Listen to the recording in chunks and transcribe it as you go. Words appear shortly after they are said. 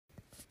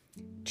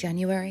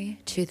January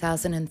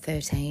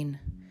 2013.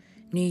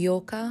 New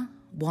Yorker,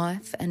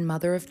 wife and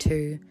mother of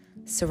two,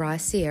 Sarai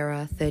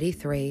Sierra,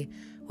 33,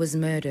 was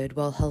murdered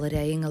while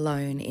holidaying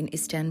alone in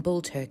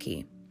Istanbul,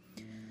 Turkey.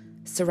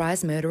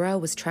 Sarai's murderer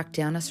was tracked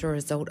down as a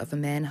result of a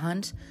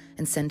manhunt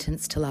and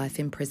sentenced to life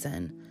in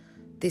prison.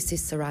 This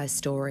is Sarai's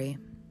story.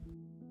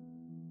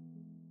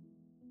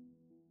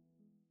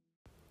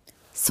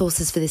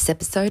 Sources for this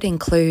episode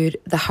include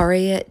the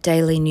Harriet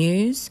Daily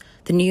News,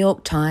 the New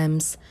York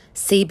Times,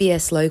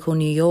 CBS Local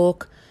New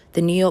York,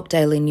 the New York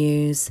Daily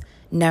News,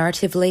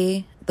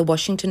 Narratively, the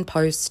Washington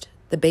Post,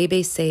 the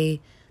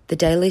BBC, the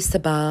Daily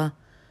Sabah,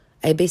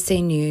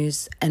 ABC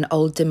News, and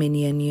Old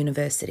Dominion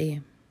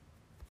University.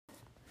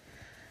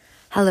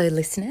 Hello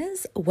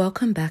listeners,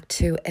 welcome back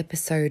to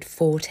episode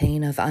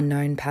 14 of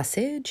Unknown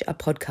Passage, a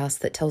podcast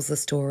that tells the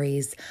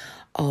stories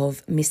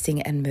of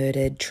missing and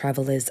murdered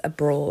travellers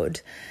abroad.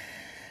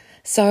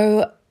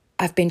 So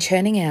I've been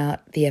churning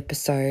out the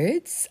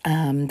episodes.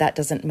 That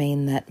doesn't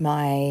mean that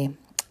my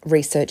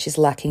research is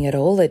lacking at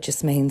all. It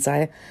just means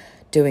I'm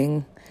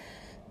doing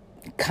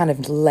kind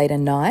of later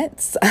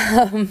nights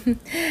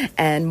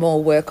and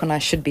more work when I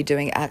should be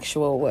doing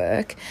actual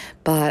work.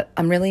 But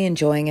I'm really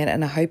enjoying it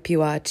and I hope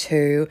you are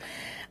too.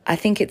 I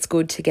think it's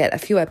good to get a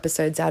few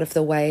episodes out of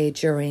the way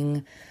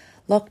during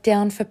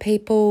lockdown for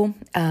people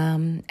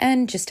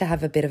and just to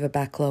have a bit of a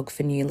backlog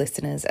for new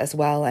listeners as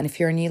well. And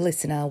if you're a new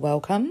listener,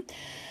 welcome.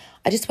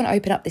 I just want to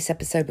open up this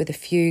episode with a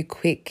few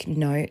quick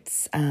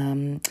notes.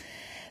 The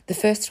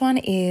first one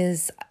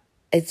is,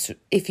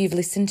 if you've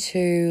listened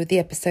to the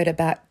episode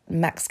about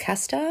Max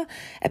Caster,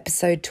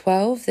 episode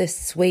 12, the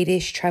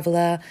Swedish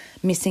traveller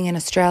missing in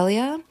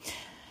Australia.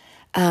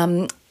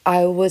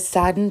 I was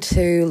saddened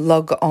to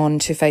log on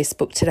to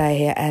Facebook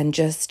today and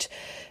just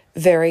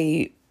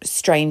very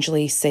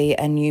strangely see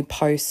a new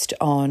post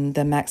on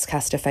the Max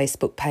Caster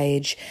Facebook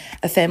page,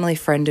 a family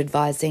friend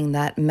advising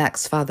that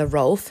Max's father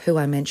Rolf, who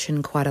I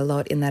mentioned quite a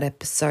lot in that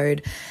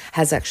episode,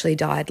 has actually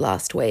died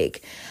last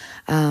week.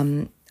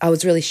 I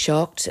was really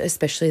shocked,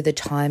 especially the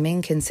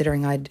timing,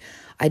 considering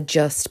I'd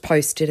just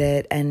posted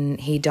it and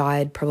he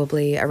died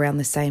probably around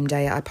the same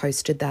day I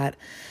posted that.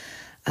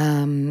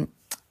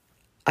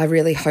 I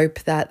really hope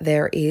that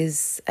there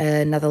is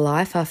another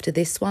life after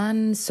this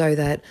one so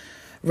that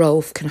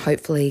Rolf can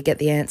hopefully get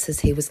the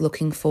answers he was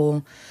looking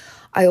for.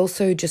 I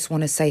also just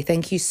want to say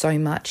thank you so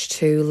much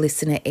to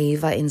listener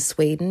Eva in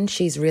Sweden.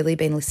 She's really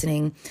been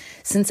listening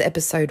since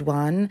episode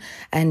 1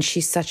 and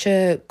she's such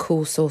a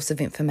cool source of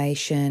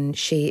information.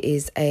 She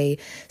is a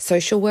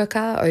social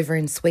worker over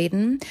in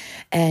Sweden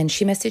and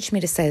she messaged me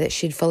to say that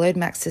she'd followed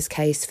Max's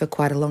case for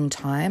quite a long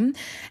time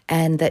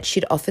and that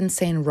she'd often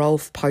seen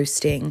Rolf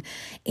posting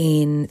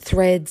in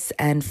threads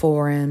and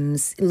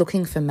forums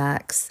looking for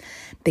Max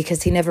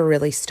because he never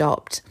really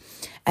stopped.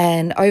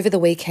 And over the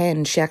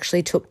weekend, she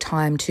actually took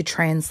time to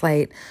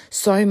translate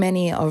so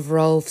many of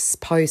Rolf's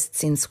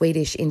posts in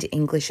Swedish into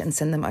English and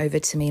send them over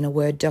to me in a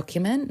Word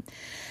document.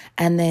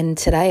 And then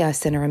today I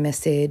sent her a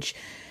message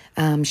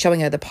showing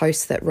her the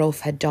post that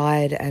Rolf had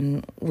died,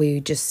 and we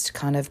just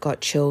kind of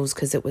got chills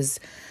because it was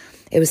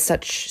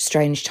such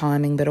strange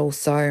timing, but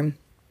also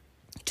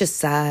just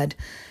sad.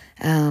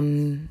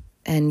 And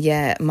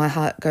yeah, my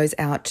heart goes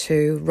out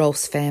to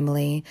Rolf's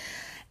family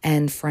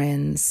and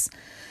friends.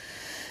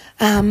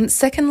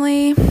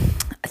 Secondly,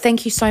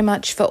 thank you so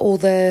much for all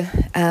the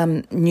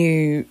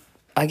new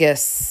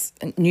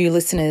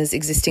listeners,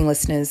 existing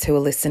listeners who are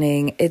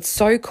listening. It's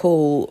so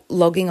cool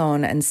logging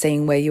on and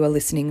seeing where you are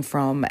listening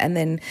from and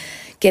then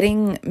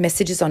getting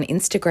messages on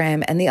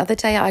Instagram. And the other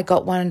day I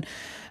got one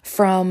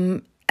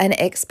from an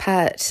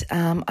expat.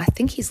 I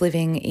think he's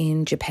living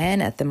in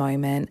Japan at the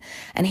moment,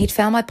 and he'd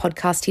found my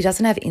podcast. He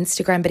doesn't have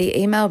Instagram, but he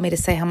emailed me to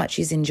say how much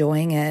he's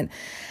enjoying it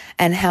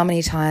and how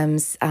many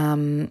times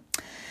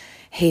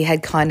he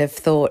had kind of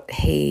thought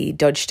he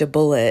dodged a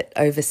bullet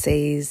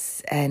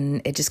overseas,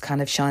 and it just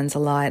kind of shines a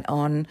light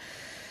on,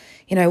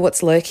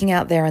 what's lurking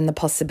out there and the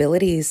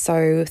possibilities.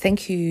 So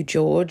thank you,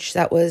 George.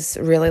 That was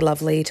really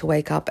lovely to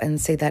wake up and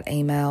see that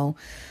email.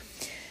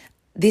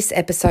 This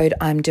episode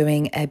I'm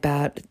doing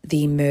about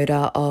the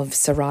murder of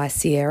Sarai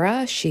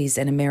Sierra. She's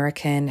an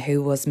American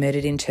who was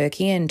murdered in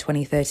Turkey in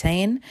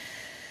 2013.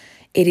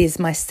 It is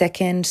my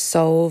second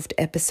solved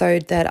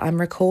episode that I'm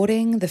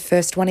recording. The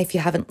first one, if you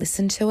haven't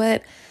listened to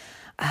it,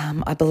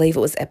 I believe it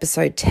was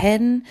episode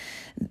 10,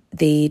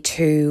 the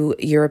two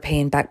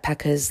European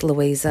backpackers,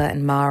 Louisa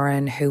and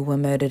Maren, who were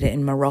murdered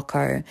in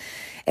Morocco.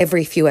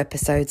 Every few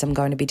episodes I'm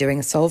going to be doing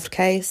a solved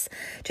case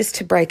just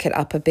to break it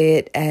up a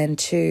bit and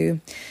to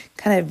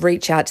kind of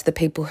reach out to the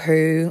people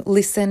who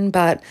listen,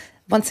 but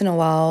once in a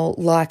while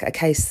like a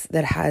case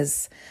that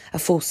has a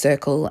full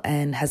circle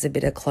and has a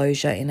bit of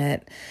closure in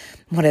it.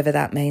 Whatever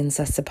that means,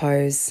 I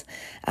suppose.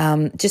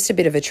 Just a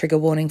bit of a trigger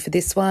warning for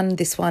this one.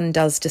 This one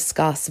does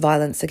discuss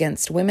violence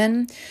against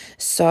women.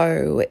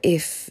 So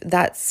if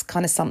that's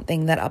kind of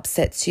something that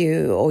upsets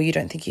you or you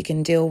don't think you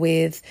can deal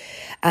with,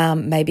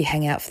 maybe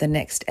hang out for the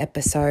next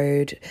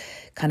episode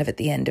kind of at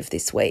the end of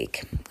this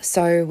week.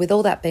 So with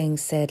all that being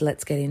said,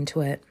 let's get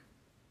into it.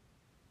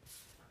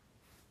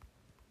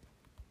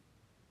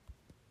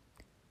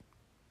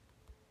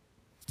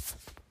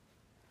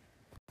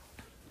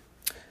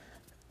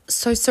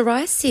 So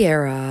Soraya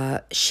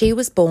Sierra, she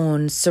was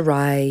born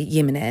Soraya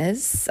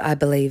Jimenez, I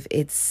believe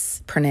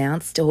it's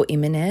pronounced, or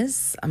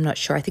Jimenez, I'm not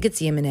sure, I think it's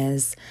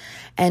Jimenez.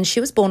 And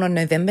she was born on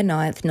November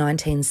 9th,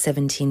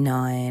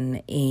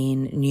 1979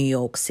 in New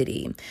York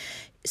City.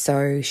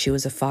 So she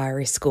was a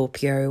fiery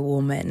Scorpio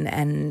woman,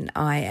 and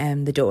I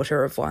am the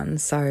daughter of one,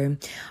 so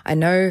I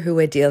know who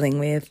we're dealing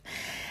with.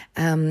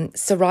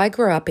 Sarai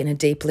grew up in a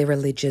deeply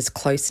religious,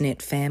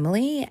 close-knit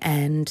family,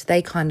 and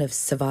they kind of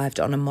survived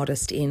on a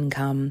modest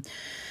income.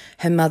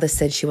 Her mother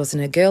said she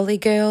wasn't a girly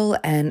girl,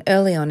 and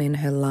early on in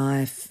her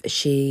life,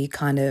 she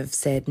kind of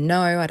said,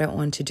 no, I don't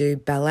want to do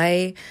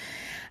ballet,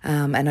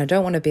 and I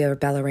don't want to be a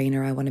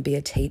ballerina, I want to be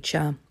a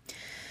teacher.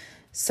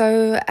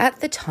 So at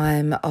the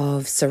time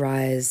of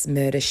Sarai's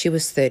murder, she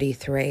was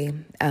 33.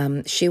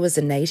 She was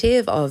a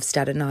native of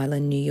Staten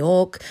Island, New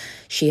York.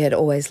 She had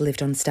always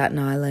lived on Staten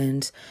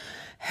Island.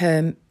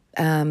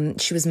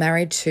 She was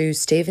married to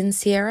Steven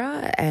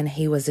Sierra, and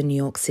he was a New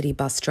York City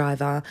bus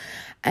driver,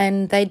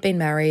 and they'd been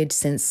married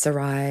since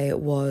Sarai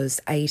was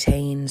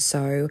 18.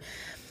 So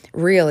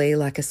really,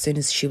 like, as soon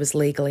as she was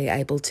legally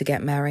able to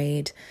get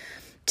married.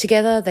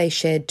 Together, they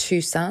shared 2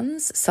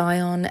 sons,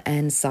 Sion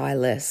and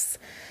Silas.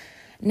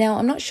 Now,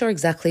 I'm not sure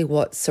exactly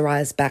what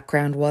Sarai's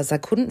background was. I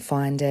couldn't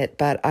find it,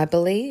 but I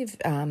believe,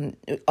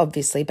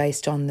 obviously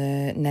based on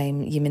the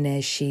name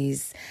Jimenez,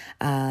 she's,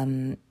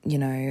 Latin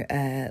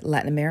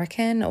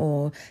American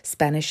or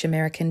Spanish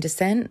American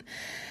descent.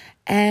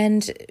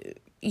 And,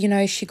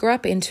 she grew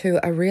up into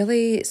a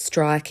really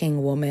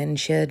striking woman.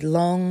 She had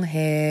long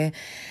hair.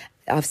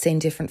 I've seen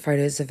different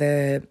photos of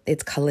her.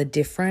 It's coloured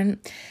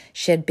different.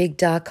 She had big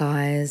dark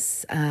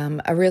eyes,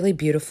 a really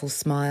beautiful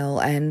smile.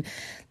 And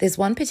there's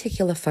one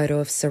particular photo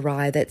of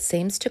Sarai that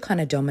seems to kind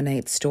of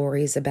dominate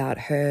stories about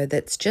her.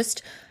 That's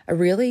just a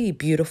really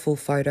beautiful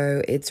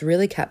photo. It's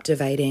really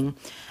captivating.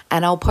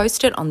 And I'll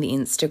post it on the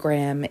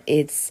Instagram.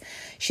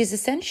 She's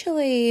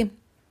essentially,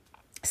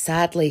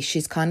 sadly,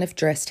 she's kind of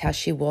dressed how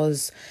she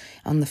was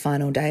on the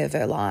final day of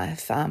her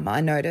life,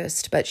 I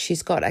noticed. But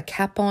she's got a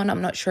cap on.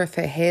 I'm not sure if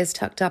her hair's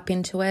tucked up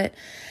into it.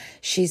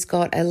 She's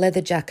got a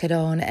leather jacket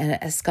on and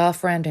a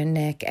scarf around her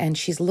neck, and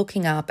she's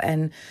looking up,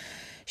 and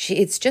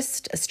it's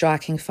just a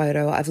striking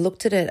photo. I've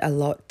looked at it a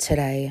lot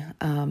today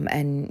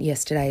and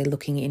yesterday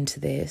looking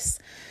into this.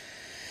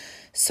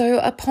 So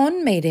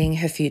upon meeting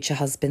her future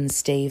husband,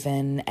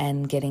 Stephen,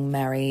 and getting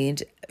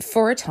married,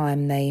 for a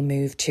time they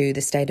moved to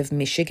the state of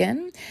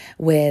Michigan,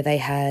 where they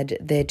had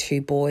their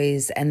 2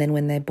 boys. And then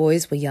when their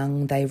boys were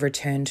young, they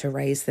returned to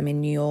raise them in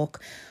New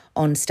York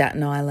on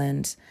Staten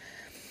Island.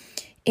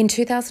 In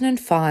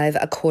 2005,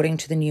 according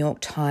to the New York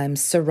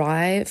Times,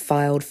 Sarai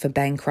filed for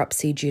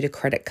bankruptcy due to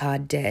credit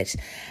card debt.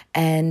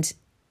 And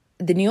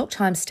the New York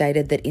Times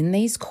stated that in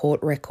these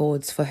court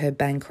records for her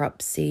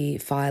bankruptcy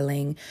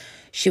filing,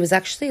 she was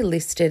actually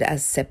listed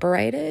as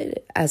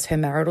separated as her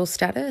marital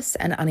status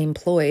and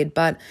unemployed,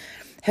 but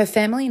her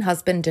family and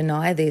husband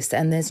deny this,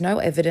 and there's no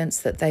evidence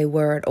that they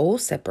were at all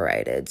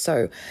separated.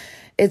 So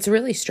it's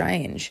really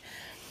strange.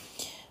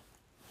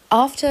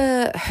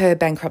 After her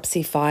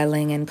bankruptcy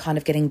filing and kind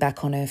of getting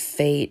back on her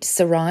feet,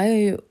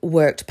 Sarai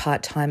worked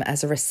part-time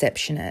as a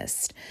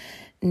receptionist.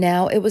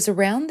 Now, it was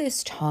around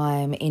this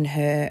time in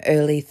her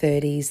early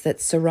 30s that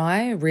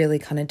Sarai really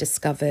kind of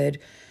discovered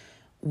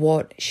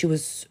what she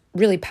was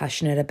really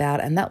passionate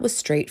about, and that was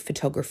street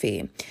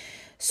photography.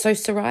 So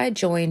Sarai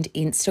joined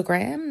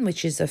Instagram,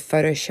 which is a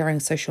photo sharing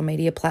social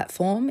media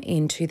platform,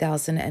 in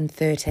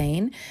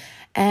 2013,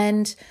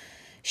 and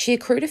she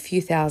accrued a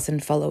few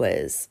thousand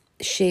followers.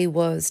 She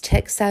was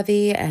tech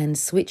savvy and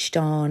switched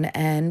on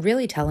and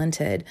really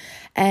talented.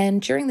 And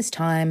during this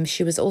time,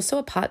 she was also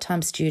a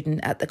part-time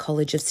student at the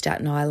College of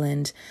Staten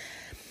Island.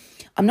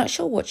 I'm not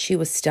sure what she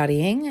was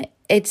studying.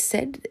 It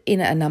said in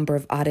a number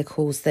of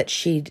articles that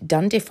she'd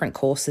done different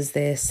courses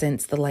there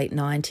since the late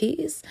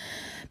 90s,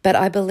 but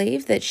I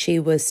believe that she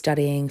was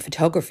studying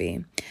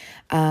photography.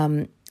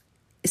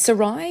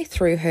 Sarai,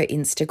 through her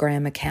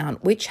Instagram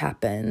account, which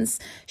happens,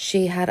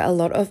 she had a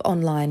lot of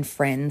online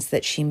friends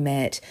that she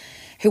met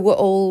who were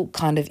all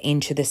kind of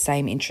into the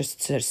same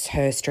interests as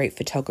her, street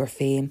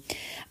photography.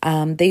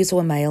 These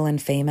were male and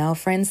female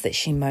friends that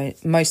she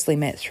mostly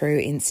met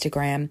through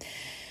Instagram.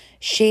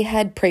 She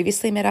had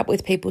previously met up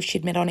with people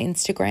she'd met on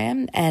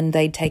Instagram, and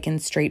they'd taken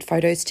street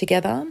photos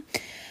together.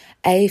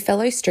 A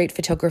fellow street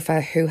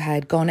photographer who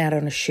had gone out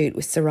on a shoot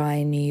with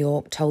Sarai in New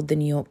York told the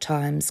New York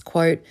Times,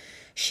 quote,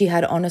 "She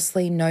had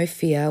honestly no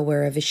fear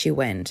wherever she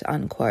went,"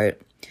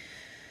 unquote.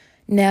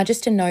 Now,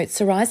 just a note,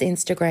 Sarai's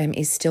Instagram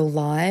is still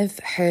live.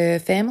 Her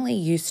family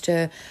used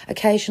to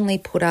occasionally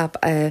put up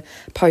a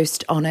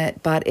post on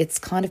it, but it's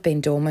kind of been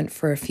dormant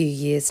for a few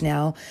years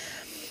now,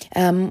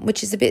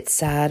 which is a bit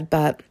sad,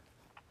 but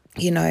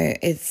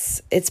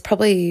it's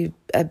probably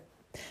a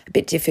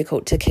bit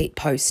difficult to keep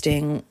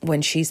posting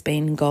when she's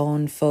been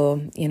gone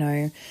for,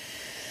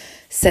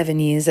 7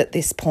 years at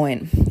this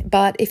point.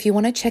 But if you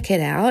want to check it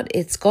out,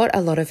 it's got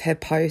a lot of her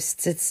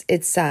posts.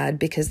 It's sad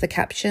because the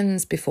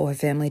captions before her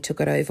family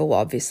took it over were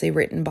obviously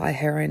written by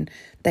her, and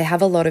they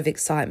have a lot of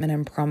excitement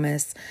and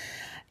promise.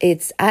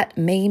 It's at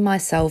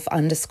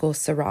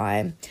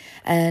 @me_myself_Sarai.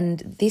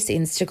 And this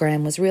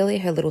Instagram was really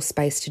her little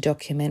space to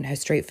document her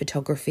street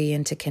photography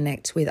and to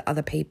connect with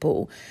other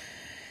people.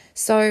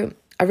 So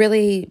I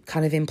really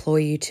kind of implore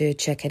you to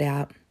check it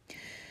out.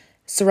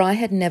 Sarai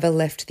had never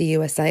left the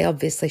USA.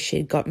 Obviously,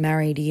 she'd got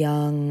married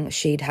young.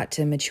 She'd had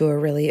to mature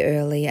really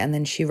early, and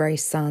then she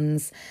raised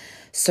sons.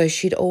 So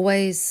she'd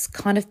always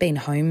kind of been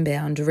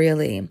homebound,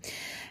 really.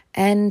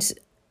 And,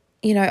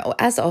 you know,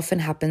 as often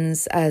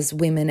happens as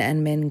women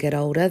and men get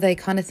older, they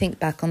kind of think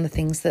back on the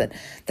things that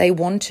they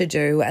want to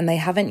do and they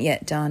haven't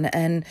yet done.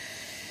 And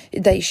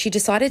she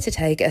decided to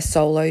take a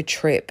solo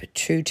trip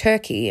to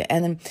Turkey.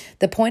 And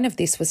the point of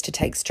this was to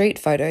take street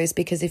photos,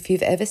 because if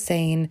you've ever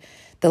seen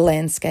the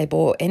landscape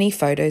or any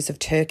photos of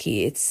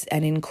Turkey, it's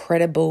an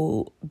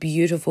incredible,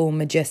 beautiful,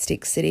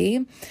 majestic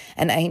city,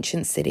 an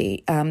ancient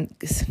city,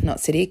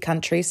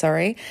 country,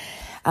 sorry.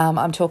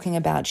 I'm talking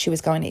about, she was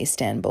going to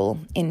Istanbul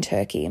in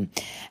Turkey.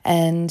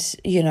 And,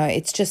 you know,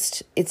 it's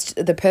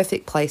the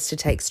perfect place to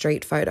take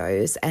street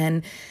photos.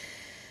 And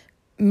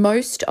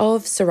most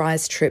of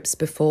Sarai's trips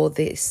before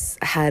this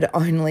had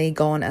only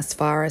gone as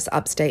far as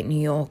upstate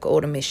New York or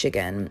to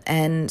Michigan.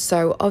 And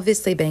so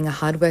obviously, being a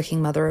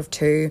hardworking mother of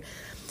two,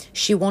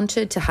 she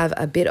wanted to have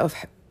a bit of,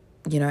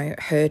 you know,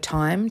 her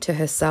time to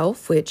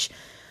herself, which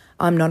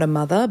I'm not a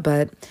mother,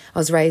 but I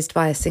was raised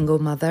by a single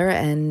mother,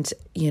 and,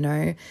 you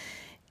know,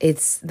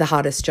 it's the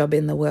hardest job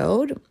in the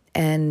world.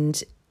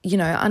 And, you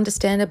know,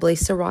 understandably,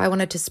 Sarai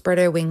wanted to spread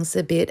her wings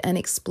a bit and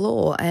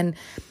explore and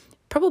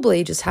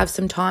probably just have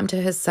some time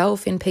to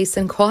herself in peace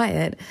and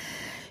quiet.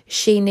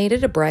 She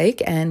needed a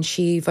break, and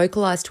she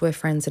vocalized to her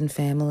friends and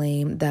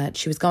family that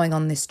she was going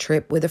on this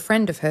trip with a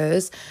friend of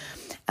hers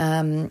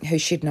who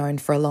she'd known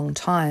for a long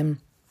time.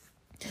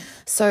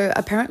 So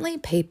apparently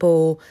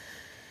people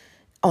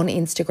on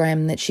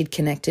Instagram that she'd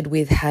connected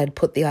with had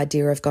put the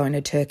idea of going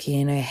to Turkey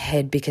in her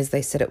head because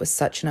they said it was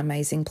such an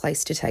amazing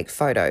place to take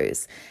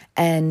photos.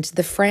 And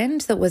the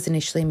friend that was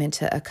initially meant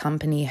to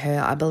accompany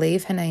her, I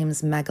believe her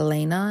name's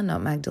Magdalena,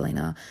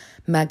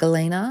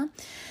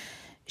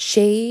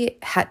 she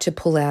had to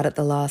pull out at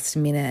the last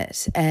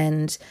minute.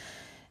 And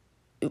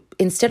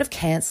instead of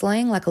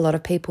cancelling like a lot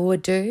of people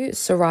would do,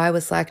 Sarai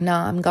was like,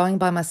 nah, I'm going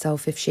by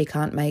myself. If she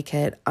can't make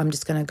it, I'm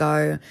just going to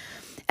go.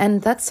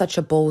 And that's such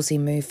a ballsy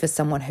move for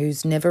someone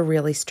who's never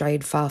really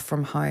strayed far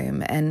from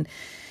home. And,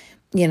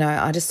 you know,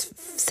 I just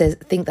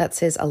think that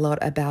says a lot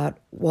about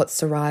what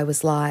Sarai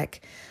was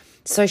like.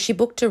 So she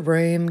booked a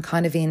room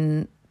kind of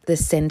in the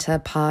centre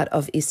part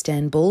of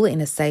Istanbul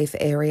in a safe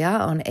area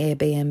on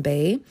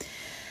Airbnb.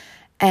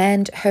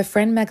 And her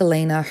friend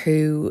Magdalena,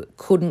 who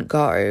couldn't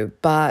go,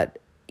 but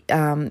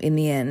in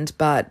the end,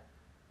 but,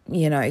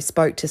 you know,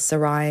 spoke to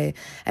Sarai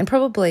and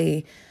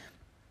probably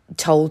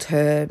told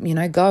her, you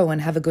know, go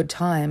and have a good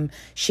time.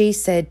 She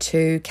said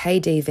to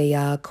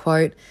KDVR,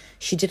 quote,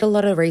 she did a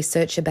lot of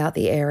research about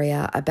the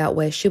area, about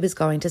where she was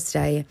going to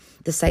stay,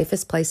 the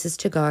safest places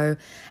to go,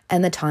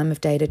 and the time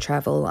of day to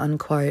travel,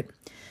 unquote.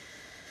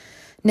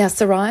 Now,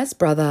 Sarai's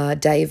brother,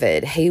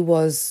 David, he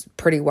was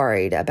pretty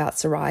worried about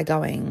Sarai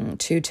going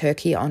to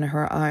Turkey on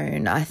her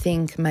own. I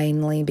think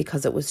mainly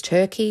because it was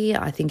Turkey.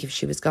 I think if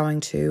she was going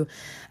to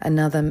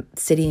another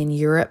city in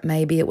Europe,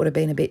 maybe it would have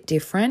been a bit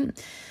different.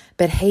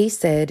 But he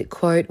said,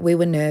 quote, we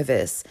were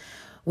nervous.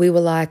 We were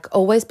like,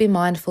 always be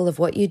mindful of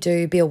what you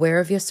do, be aware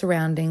of your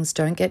surroundings,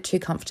 don't get too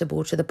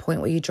comfortable to the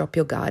point where you drop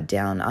your guard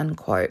down,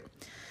 unquote.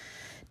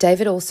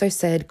 David also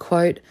said,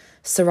 quote,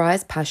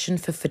 Sarai's passion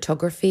for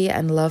photography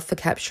and love for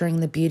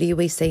capturing the beauty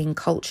we see in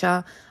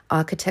culture,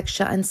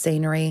 architecture and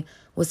scenery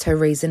was her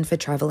reason for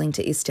travelling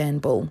to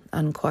Istanbul,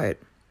 unquote.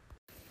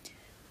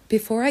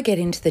 Before I get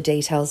into the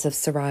details of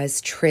Sarai's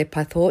trip,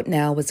 I thought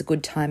now was a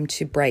good time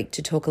to break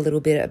to talk a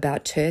little bit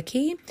about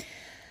Turkey.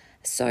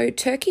 So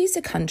Turkey is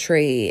a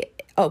country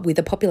with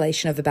a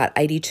population of about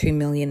 82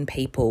 million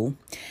people,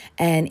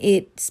 and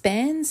it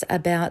spans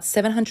about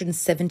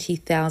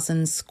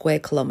 770,000 square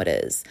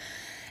kilometres.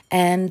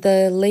 And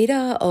the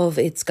leader of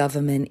its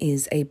government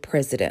is a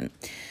president.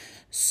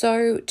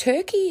 So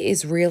Turkey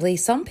is really,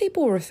 some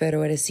people refer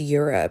to it as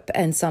Europe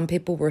and some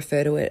people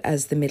refer to it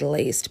as the Middle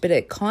East, but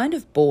it kind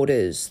of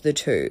borders the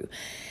two.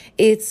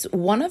 It's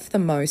one of the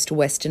most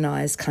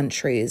westernized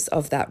countries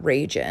of that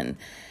region.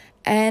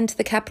 And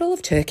the capital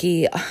of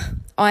Turkey,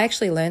 I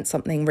actually learned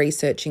something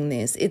researching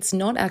this. It's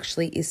not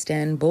actually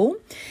Istanbul,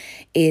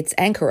 it's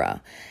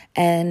Ankara.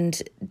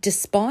 And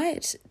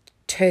despite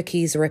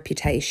Turkey's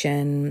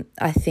reputation,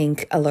 I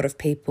think a lot of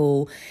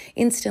people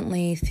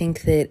instantly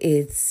think that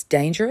it's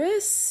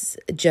dangerous,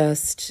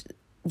 just,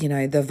 you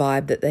know, the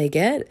vibe that they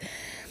get.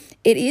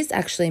 It is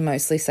actually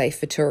mostly safe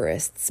for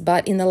tourists,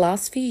 but in the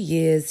last few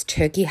years,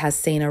 Turkey has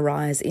seen a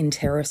rise in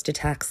terrorist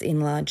attacks in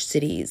large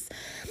cities.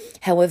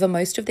 However,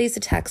 most of these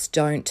attacks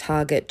don't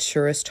target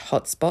tourist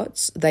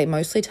hotspots. They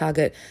mostly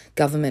target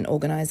government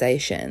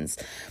organisations.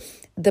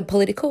 The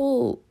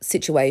political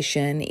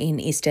situation in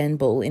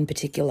Istanbul in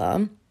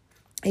particular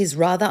is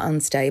rather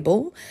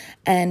unstable,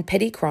 and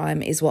petty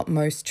crime is what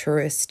most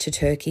tourists to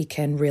Turkey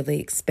can really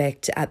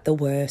expect at the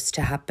worst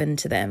to happen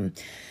to them.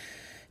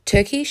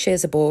 Turkey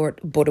shares a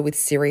border with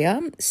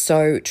Syria,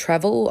 so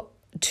travel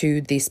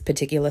to this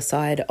particular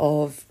side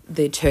of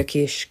the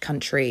Turkish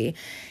country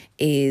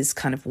is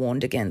kind of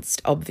warned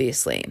against,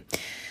 obviously.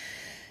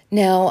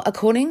 Now,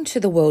 according to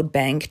the World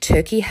Bank,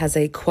 Turkey has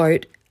a,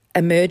 quote,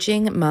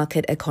 emerging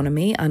market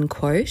economy,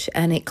 unquote,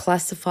 and it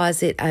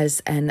classifies it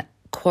as an,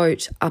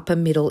 quote, upper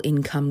middle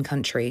income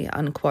country,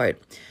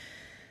 unquote.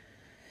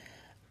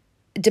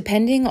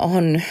 Depending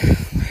on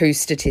whose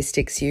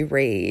statistics you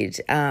read,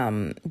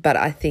 but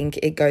I think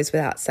it goes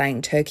without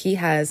saying, Turkey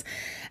has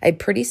a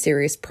pretty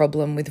serious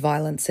problem with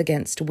violence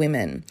against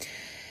women.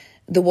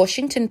 The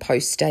Washington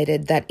Post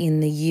stated that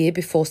in the year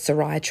before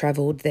Sarai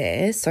travelled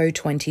there, so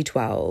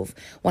 2012,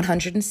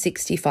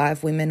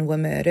 165 women were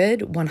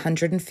murdered,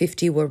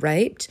 150 were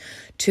raped,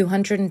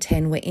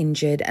 210 were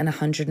injured, and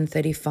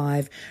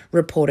 135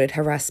 reported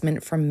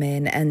harassment from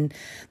men. And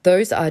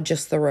those are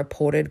just the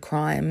reported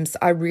crimes.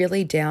 I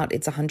really doubt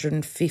it's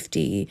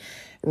 150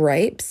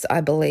 rapes.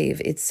 I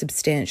believe it's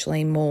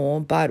substantially more,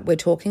 but we're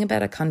talking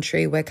about a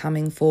country where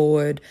coming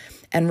forward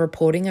and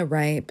reporting a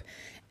rape,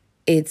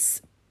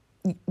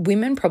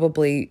 women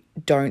probably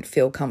don't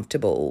feel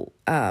comfortable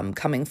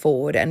coming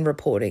forward and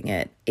reporting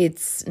it.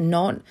 It's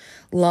not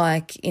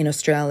like in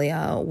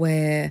Australia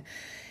where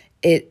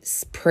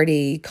it's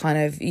pretty kind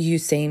of, you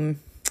seem,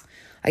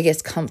 I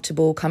guess,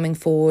 comfortable coming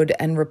forward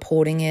and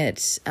reporting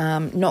it.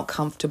 Not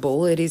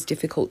comfortable, it is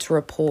difficult to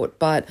report,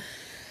 but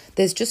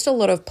there's just a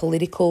lot of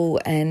political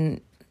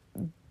and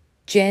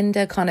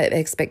gender kind of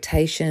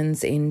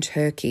expectations in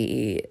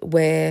Turkey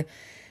where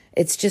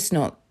it's just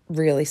not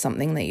really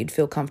something that you'd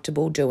feel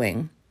comfortable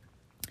doing.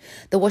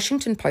 The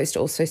Washington Post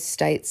also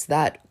states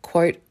that,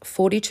 quote,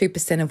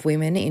 42% of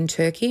women in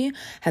Turkey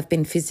have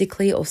been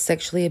physically or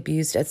sexually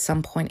abused at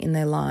some point in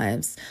their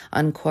lives,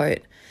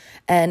 unquote.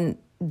 And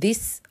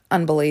this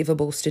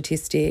unbelievable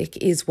statistic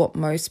is what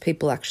most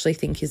people actually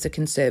think is a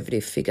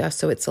conservative figure,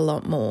 so it's a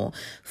lot more.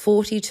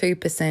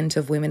 42%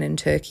 of women in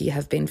Turkey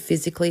have been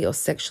physically or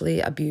sexually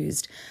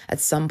abused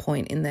at some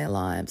point in their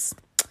lives.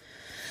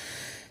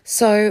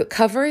 So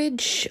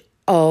coverage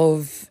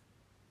of,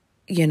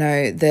 you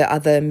know, the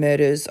other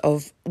murders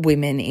of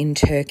women in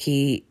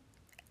Turkey,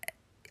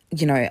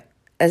 you know,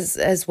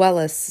 as well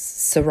as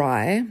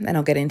Sarai, and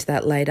I'll get into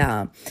that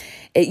later,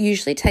 it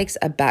usually takes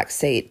a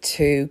backseat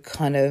to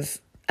kind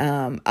of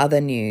other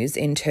news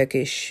in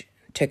Turkish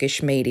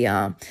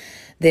media.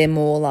 They're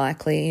more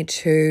likely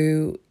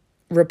to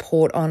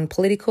report on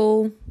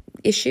political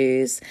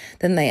issues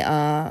than they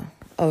are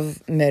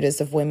of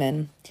murders of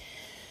women.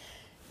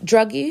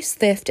 Drug use,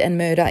 theft and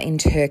murder in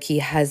Turkey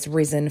has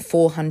risen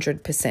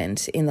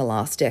 400% in the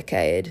last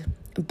decade.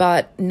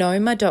 But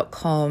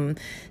Noma.com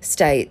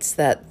states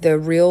that the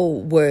real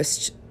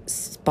worst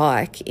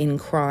spike in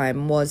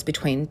crime was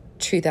between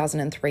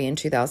 2003 and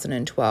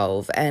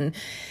 2012, and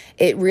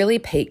it really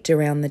peaked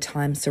around the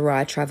time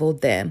Sarai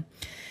travelled there.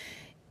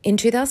 In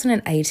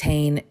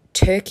 2018,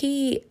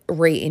 Turkey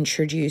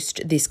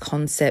reintroduced this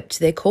concept.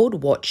 They're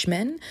called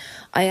watchmen.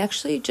 I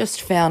actually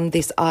just found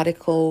this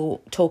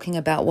article talking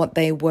about what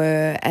they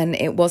were, and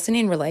it wasn't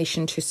in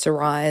relation to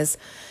Sarai's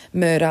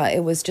murder.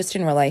 It was just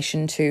in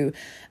relation to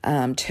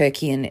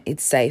Turkey and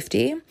its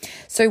safety.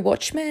 So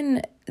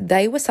watchmen,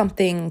 they were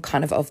something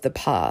kind of the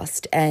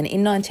past. And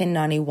in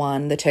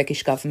 1991, the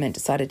Turkish government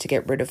decided to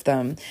get rid of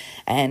them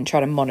and try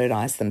to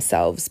modernise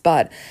themselves.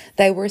 But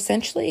they were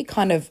essentially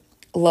kind of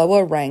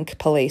lower rank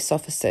police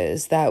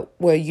officers that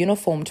were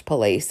uniformed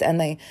police, and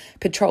they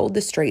patrolled the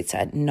streets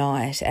at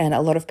night, and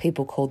a lot of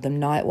people called them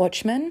night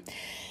watchmen.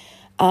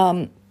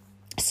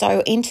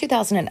 So in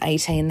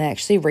 2018, they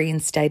actually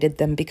reinstated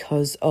them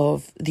because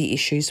of the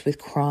issues with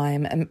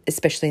crime,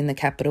 especially in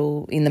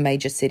the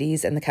major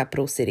cities and the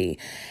capital city.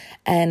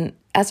 And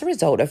as a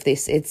result of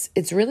this,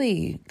 it's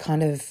really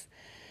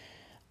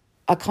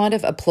I kind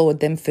of applaud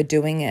them for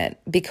doing it,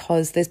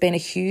 because there's been a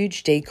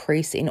huge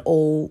decrease in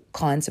all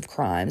kinds of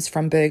crimes,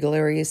 from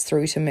burglaries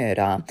through to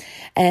murder.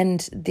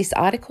 And this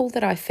article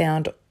that I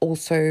found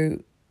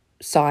also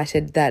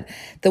cited that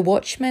the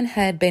Watchmen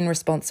had been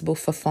responsible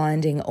for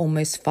finding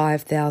almost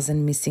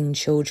 5,000 missing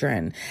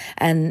children,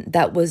 and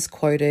that was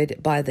quoted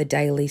by the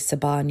Daily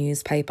Sabah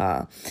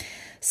newspaper.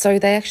 So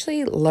they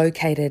actually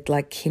located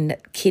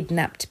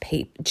kidnapped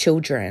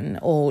children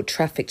or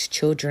trafficked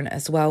children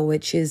as well,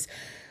 which is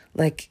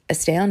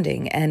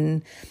astounding.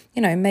 And,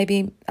 you know,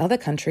 maybe other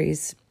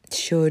countries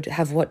should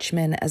have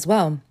watchmen as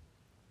well.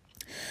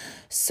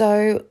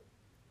 So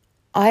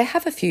I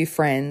have a few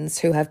friends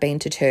who have been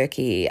to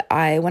Turkey.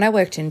 When I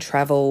worked in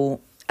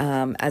travel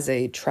as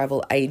a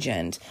travel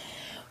agent,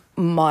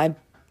 my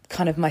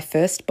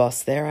first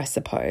boss there, I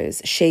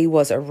suppose, she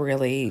was a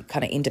really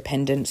kind of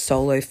independent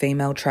solo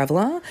female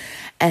traveller,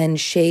 and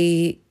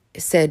she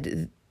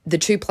said the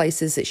two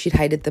places that she'd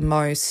hated the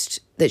most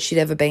that she'd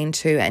ever been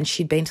to, and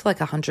she'd been to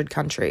 100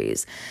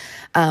 countries,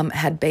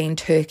 had been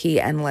Turkey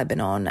and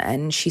Lebanon.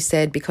 And she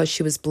said because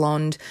she was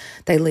blonde,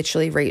 they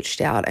literally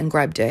reached out and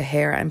grabbed her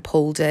hair and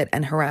pulled it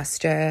and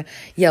harassed her,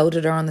 yelled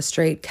at her on the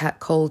street,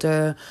 catcalled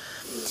her.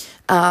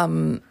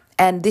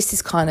 And this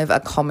is kind of a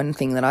common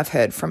thing that I've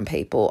heard from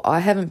people.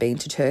 I haven't been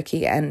to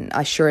Turkey, and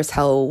I sure as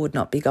hell would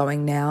not be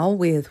going now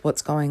with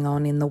what's going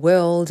on in the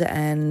world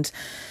and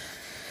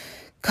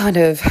kind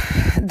of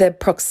the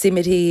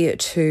proximity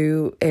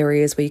to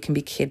areas where you can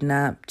be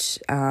kidnapped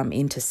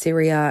into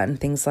Syria and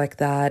things like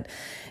that.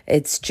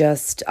 It's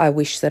just, I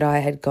wish that I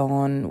had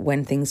gone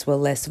when things were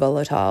less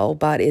volatile,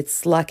 but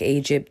it's like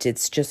Egypt.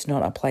 It's just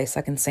not a place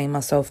I can see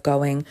myself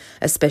going,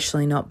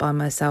 especially not by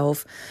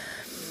myself.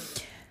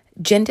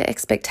 Gender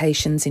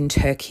expectations in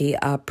Turkey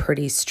are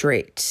pretty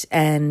strict,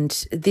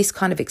 and this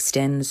kind of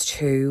extends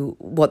to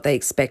what they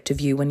expect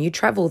of you when you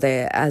travel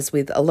there, as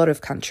with a lot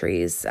of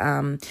countries.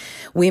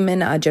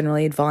 Women are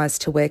generally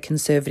advised to wear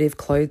conservative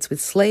clothes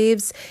with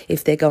sleeves.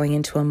 If they're going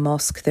into a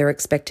mosque, they're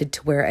expected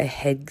to wear a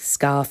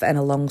headscarf and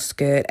a long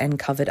skirt and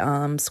covered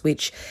arms,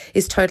 which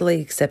is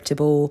totally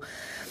acceptable.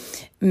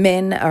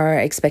 Men are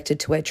expected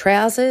to wear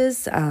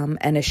trousers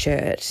and a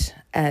shirt,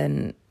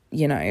 and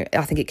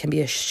I think it can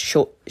be a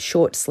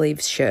short sleeve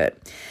shirt.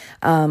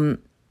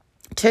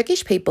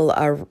 Turkish people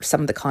are some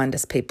of the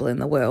kindest people in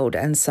the world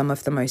and some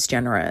of the most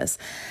generous.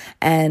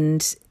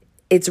 And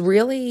it's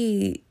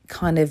really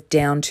kind of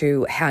down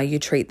to how you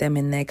treat them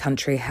in their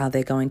country, how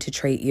they're going to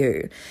treat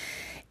you.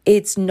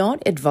 It's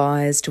not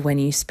advised when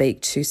you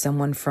speak to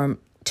someone from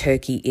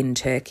Turkey in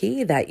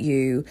Turkey that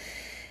you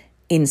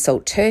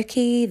insult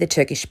Turkey, the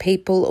Turkish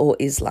people, or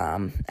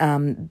Islam.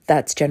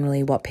 That's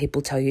generally what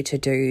people tell you to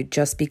do.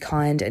 Just be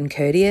kind and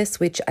courteous,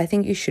 which I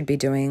think you should be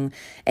doing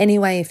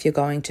anyway if you're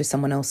going to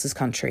someone else's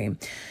country.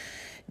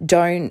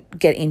 Don't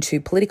get into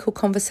political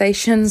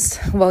conversations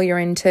while you're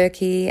in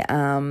Turkey.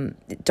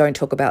 Don't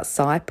talk about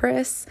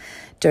Cyprus.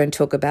 Don't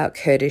talk about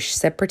Kurdish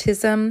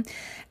separatism.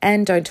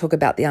 And don't talk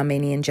about the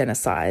Armenian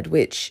genocide,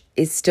 which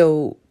is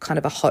still kind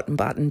of a hot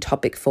button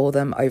topic for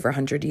them over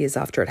 100 years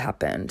after it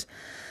happened.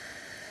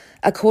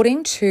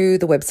 According to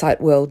the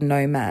website World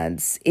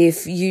Nomads,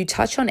 if you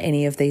touch on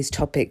any of these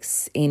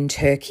topics in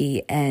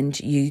Turkey and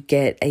you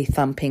get a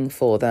thumping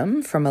for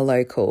them from a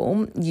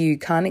local, you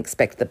can't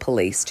expect the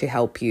police to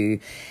help you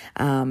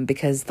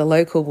because the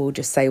local will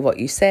just say what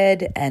you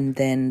said and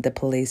then the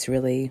police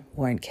really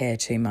won't care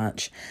too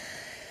much.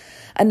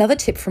 Another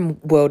tip from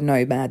World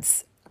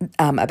Nomads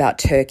about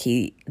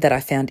Turkey that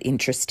I found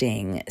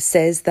interesting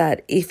says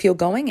that if you're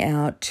going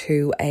out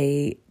to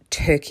a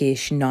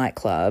Turkish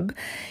nightclub,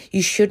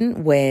 you shouldn't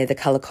wear the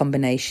colour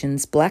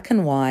combinations black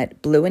and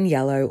white, blue and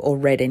yellow, or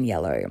red and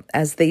yellow,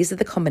 as these are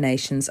the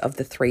combinations of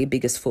the 3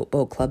 biggest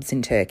football clubs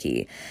in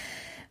Turkey.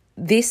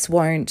 This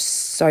won't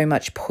so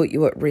much put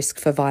you at risk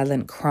for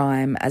violent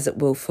crime as it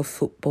will for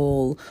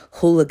football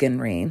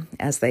hooliganry,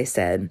 as they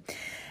said.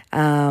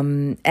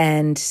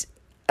 And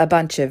a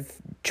bunch of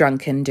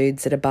drunken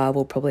dudes at a bar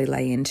will probably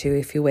lay into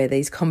if you wear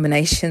these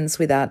combinations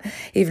without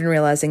even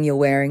realising you're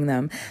wearing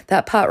them.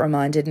 That part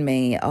reminded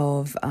me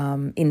of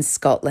in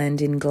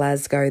Scotland, in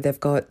Glasgow, they've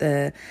got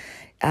the,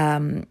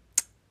 I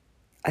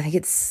think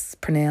it's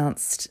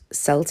pronounced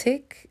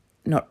Celtic,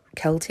 not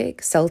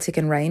Celtic, Celtic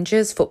and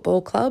Rangers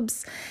football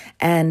clubs.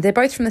 And they're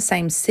both from the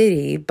same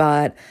city,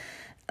 but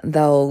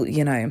they'll,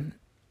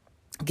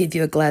 give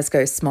you a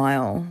Glasgow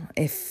smile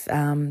if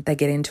they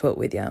get into it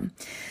with you.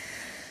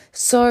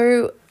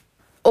 So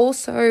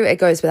also, it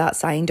goes without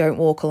saying, don't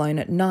walk alone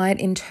at night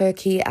in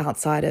Turkey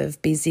outside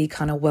of busy,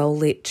 kind of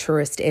well-lit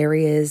tourist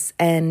areas.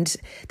 And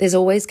there's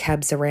always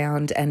cabs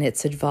around and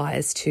it's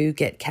advised to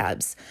get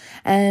cabs.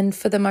 And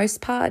for the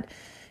most part,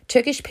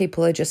 Turkish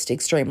people are just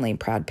extremely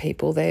proud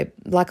people. They're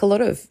like a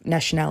lot of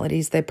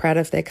nationalities. They're proud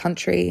of their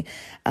country.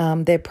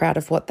 They're proud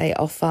of what they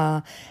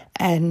offer.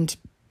 And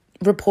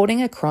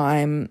reporting a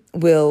crime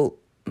will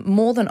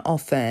more than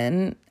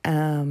often,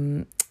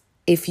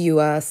 if you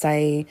are,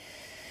 say,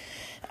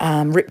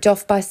 ripped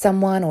off by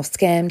someone or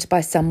scammed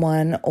by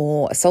someone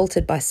or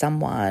assaulted by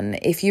someone,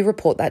 if you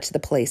report that to the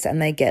police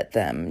and they get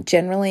them,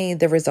 generally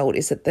the result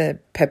is that the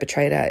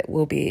perpetrator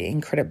will be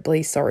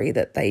incredibly sorry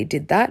that they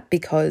did that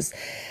because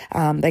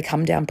they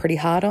come down pretty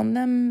hard on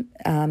them.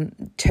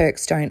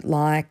 Turks don't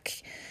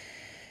like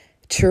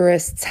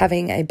tourists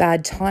having a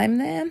bad time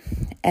there,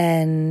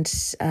 and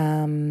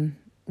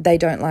they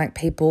don't like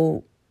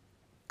people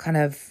kind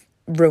of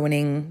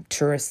ruining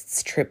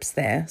tourists' trips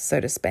there, so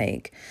to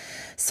speak.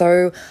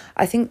 So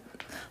I think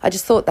I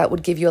just thought that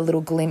would give you a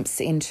little glimpse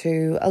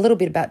into a little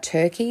bit about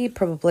Turkey,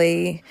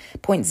 probably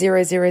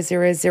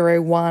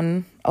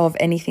 0.00001 of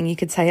anything you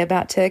could say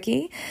about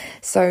Turkey.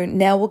 So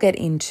now we'll get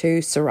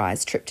into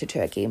Sarai's trip to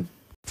Turkey.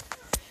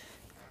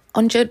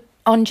 On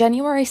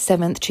January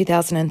 7th,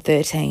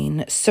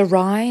 2013,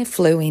 Sarai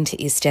flew into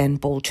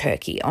Istanbul,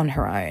 Turkey on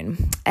her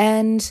own.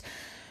 And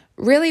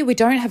really, we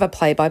don't have a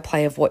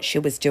play-by-play of what she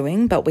was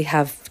doing, but we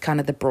have kind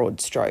of the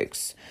broad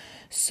strokes.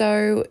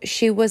 So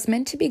she was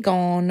meant to be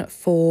gone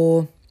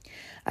for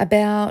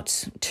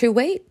about 2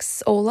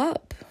 weeks all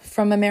up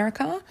from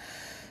America.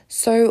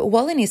 So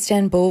while in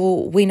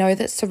Istanbul, we know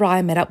that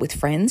Sarai met up with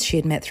friends she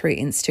had met through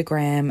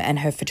Instagram and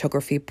her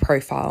photography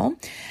profile.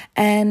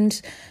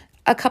 And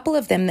A couple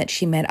of them that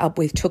she met up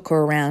with took her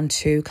around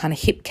to kind of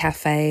hip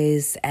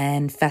cafes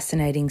and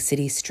fascinating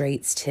city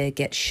streets to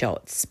get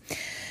shots.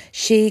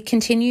 She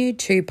continued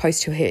to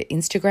post to her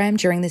Instagram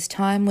during this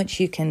time, which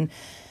you can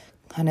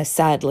kind of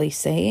sadly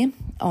see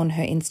on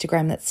her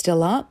Instagram that's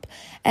still up.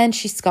 And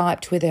she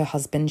Skyped with her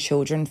husband,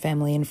 children,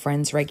 family and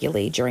friends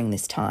regularly during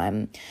this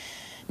time.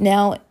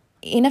 Now,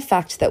 in a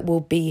fact that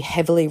will be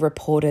heavily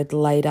reported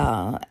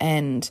later,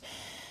 and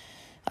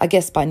I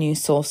guess by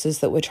news sources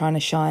that were trying to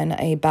shine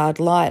a bad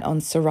light on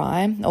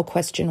Sarai or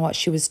question what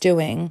she was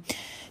doing,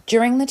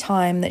 during the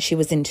time that she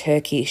was in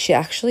Turkey, she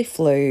actually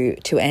flew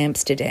to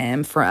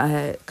Amsterdam for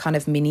a kind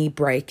of mini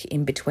break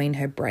in between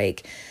her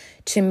break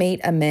to meet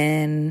a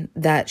man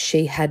that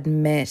she had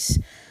met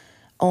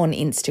on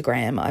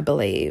Instagram, I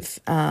believe.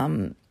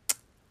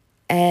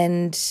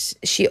 And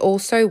she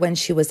also, when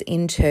she was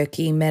in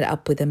Turkey, met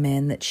up with a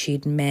man that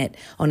she'd met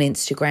on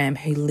Instagram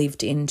who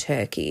lived in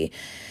Turkey.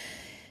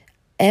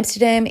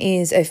 Amsterdam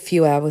is a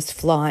few hours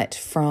flight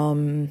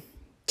from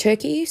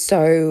Turkey,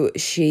 so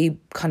she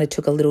kind of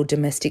took a little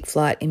domestic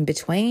flight in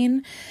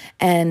between,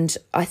 and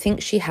I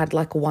think she had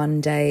like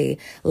 1 day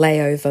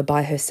layover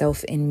by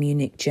herself in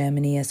Munich,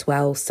 Germany as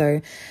well,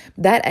 so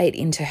that ate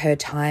into her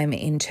time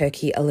in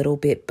Turkey a little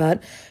bit.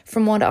 But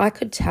from what I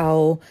could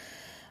tell,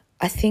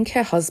 I think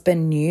her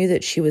husband knew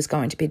that she was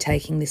going to be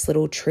taking this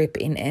little trip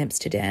in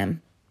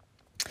Amsterdam.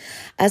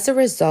 As a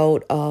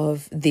result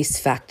of this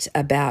fact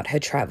about her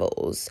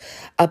travels,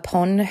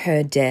 upon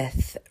her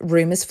death,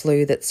 rumours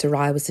flew that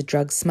Sarai was a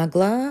drug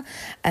smuggler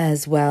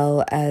as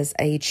well as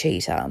a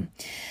cheater.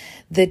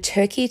 The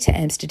Turkey to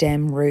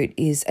Amsterdam route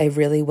is a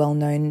really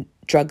well-known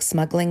drug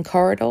smuggling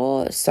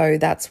corridor, so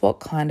that's what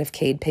kind of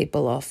keyed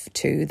people off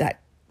to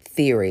that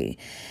theory.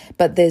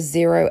 But there's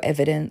zero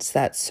evidence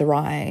that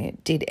Sarai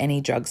did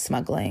any drug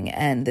smuggling,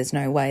 and there's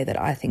no way that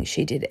I think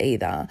she did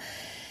either.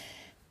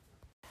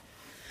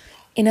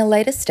 In a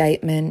later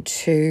statement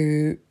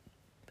to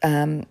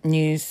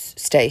news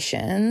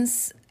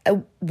stations,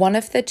 one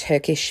of the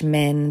Turkish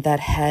men that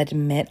had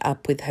met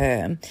up with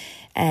her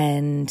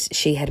and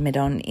she had met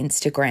on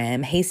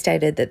Instagram, he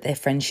stated that their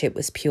friendship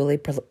was purely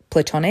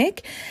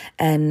platonic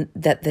and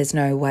that there's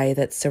no way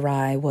that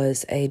Sarai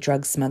was a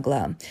drug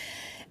smuggler.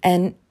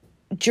 And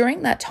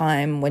during that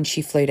time when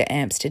she flew to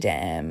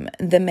Amsterdam,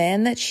 the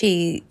man that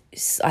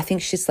I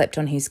think she slept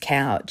on his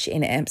couch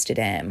in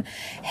Amsterdam,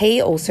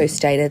 he also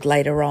stated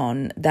later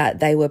on that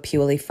they were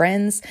purely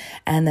friends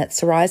and that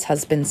Sarai's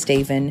husband,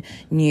 Stephen,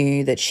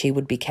 knew that she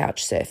would be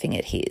couch surfing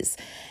at his.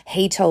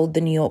 He told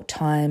the New York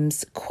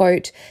Times,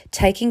 quote,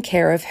 "Taking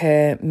care of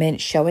her meant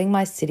showing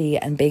my city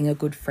and being a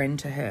good friend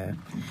to her.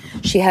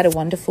 She had a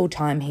wonderful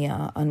time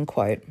here,"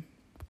 unquote.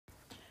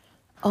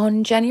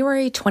 On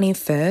January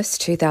 21st,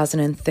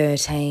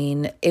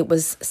 2013, it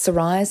was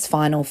Sarai's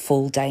final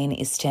full day in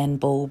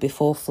Istanbul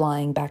before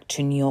flying back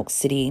to New York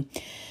City.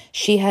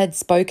 She had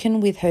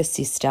spoken with her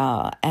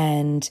sister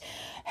and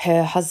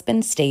her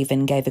husband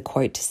Stephen gave a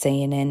quote to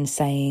CNN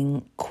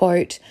saying,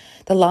 quote,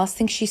 "The last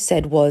thing she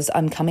said was,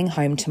 'I'm coming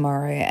home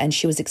tomorrow,' and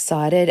she was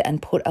excited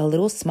and put a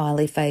little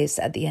smiley face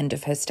at the end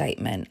of her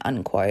statement,"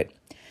 unquote.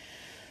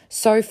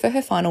 So for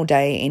her final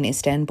day in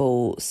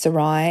Istanbul,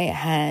 Sarai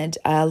had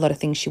a lot of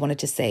things she wanted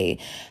to see.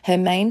 Her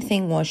main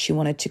thing was she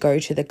wanted to go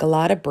to the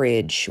Galata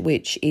Bridge,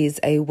 which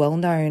is a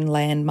well-known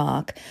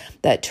landmark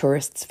that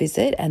tourists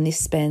visit, and this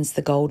spans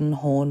the Golden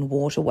Horn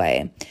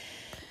Waterway.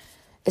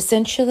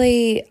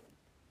 Essentially,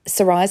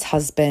 Sarai's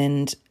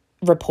husband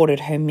reported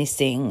her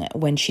missing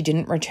when she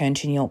didn't return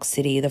to New York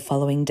City the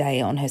following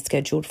day on her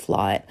scheduled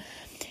flight.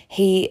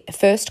 He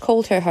first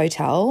called her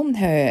hotel,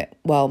 her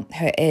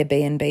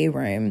Airbnb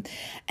room,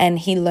 and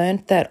he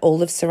learned that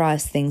all of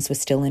Sarai's things were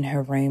still in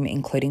her room,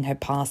 including her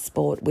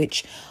passport,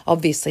 which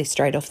obviously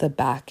straight off the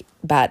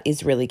bat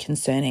is really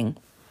concerning.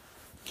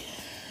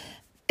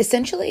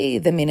 Essentially,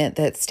 the minute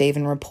that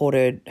Stephen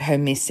reported her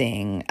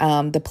missing,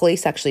 the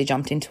police actually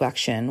jumped into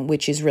action,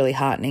 which is really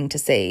heartening to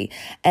see.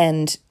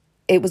 And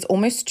it was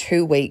almost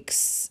 2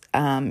 weeks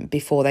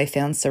before they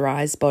found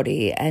Sarai's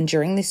body. And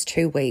during this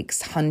 2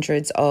 weeks,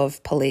 hundreds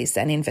of police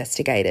and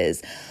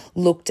investigators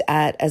looked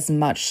at as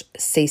much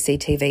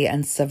CCTV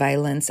and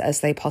surveillance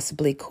as they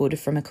possibly could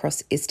from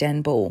across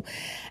Istanbul.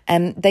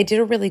 And they did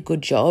a really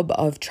good job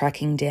of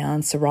tracking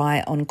down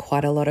Sarai on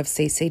quite a lot of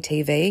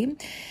CCTV.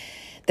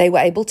 They were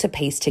able to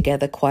piece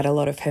together quite a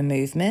lot of her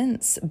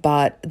movements,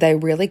 but they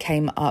really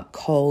came up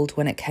cold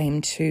when it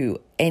came to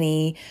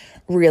any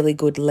really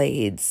good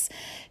leads.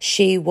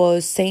 She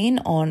was seen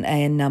on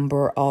a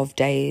number of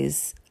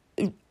days,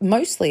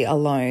 mostly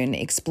alone,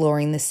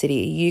 exploring the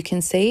city. You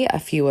can see a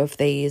few of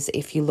these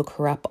if you look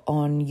her up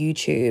on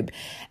YouTube,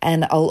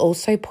 and I'll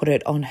also put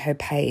it on her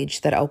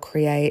page that I'll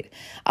create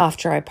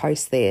after I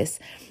post this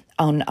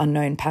on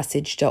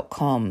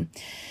unknownpassage.com.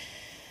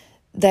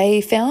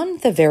 They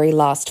found the very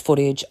last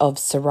footage of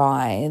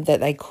Sarai that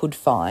they could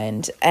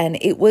find, and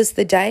it was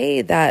the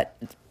day that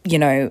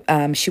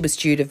she was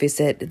due to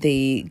visit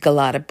the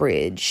Galata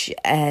Bridge,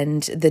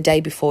 and the day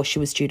before she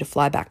was due to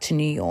fly back to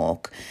New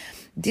York.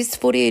 This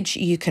footage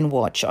you can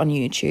watch on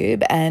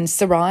YouTube, and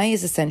Sarai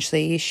is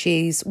essentially,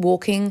 she's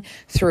walking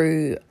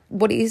through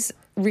what is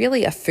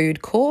really a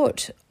food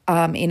court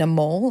in a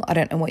mall. I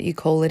don't know what you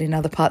call it in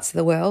other parts of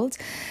the world.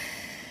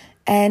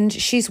 And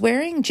she's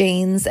wearing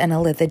jeans and a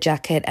leather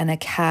jacket and a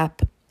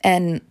cap,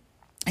 and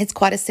it's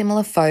quite a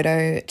similar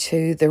photo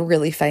to the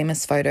really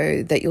famous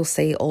photo that you'll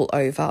see all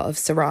over of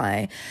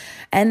Sarai.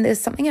 And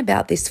there's something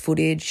about this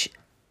footage,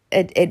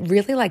 it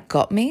really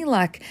got me,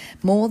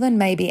 more than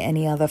maybe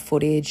any other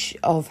footage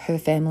of her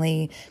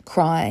family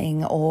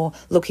crying or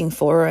looking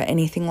for her or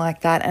anything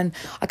like that. And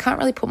I can't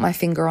really put my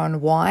finger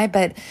on why,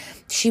 but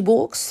she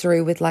walks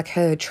through with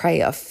her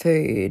tray of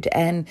food,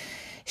 and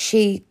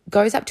she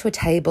goes up to a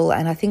table,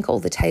 and I think all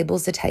the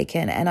tables are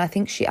taken, and I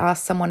think she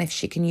asks someone if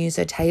she can use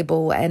her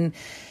table, and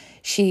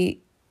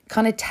she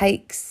kind of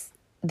takes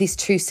this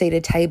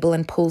 2-seater table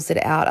and pulls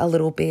it out a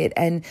little bit,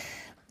 and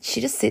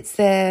she just sits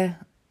there.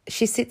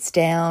 She sits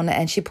down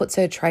and she puts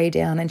her tray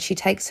down, and she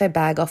takes her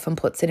bag off and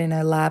puts it in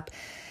her lap,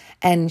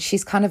 and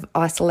she's kind of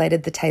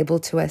isolated the table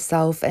to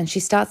herself, and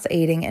she starts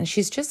eating, and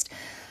it's just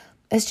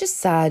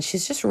sad.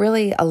 She's just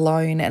really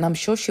alone, and I'm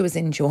sure she was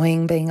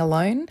enjoying being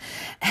alone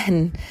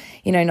and,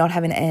 not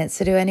having to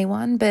answer to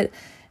anyone, but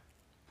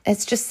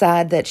it's just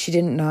sad that she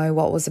didn't know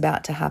what was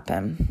about to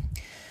happen.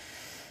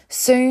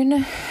 Soon,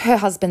 her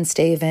husband,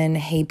 Stephen,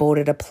 he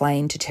boarded a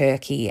plane to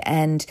Turkey,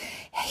 and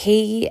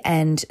he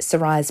and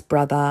Sarai's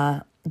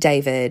brother,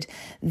 David,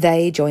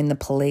 they joined the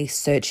police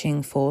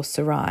searching for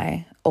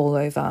Sarai all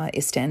over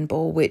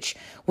Istanbul, which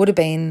would have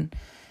been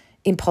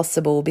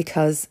impossible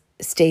because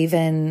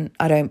Stephen,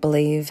 I don't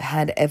believe,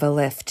 had ever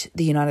left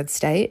the United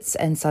States,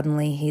 and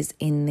suddenly he's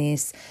in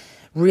this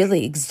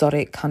really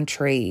exotic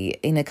country,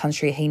 in a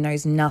country he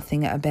knows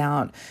nothing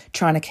about,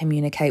 trying to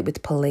communicate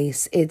with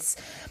police. It's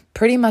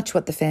pretty much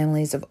what the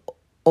families of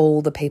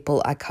all the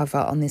people I cover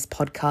on this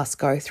podcast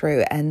go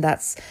through, and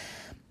that's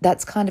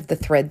kind of the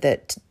thread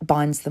that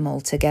binds them all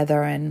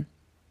together, and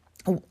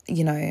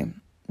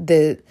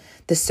the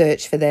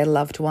search for their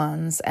loved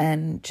ones,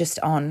 and just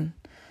on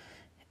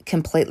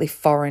completely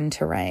foreign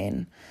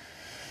terrain.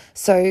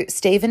 So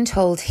Stephen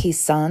told his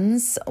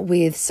sons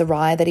with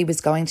Sarai that he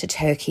was going to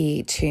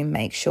Turkey to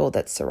make sure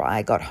that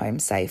Sarai got home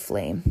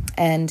safely.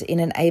 And in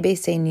an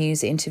ABC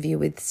News interview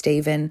with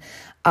Stephen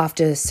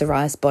after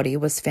Sarai's body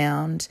was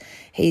found,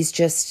 he's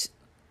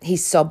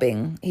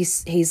sobbing.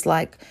 He's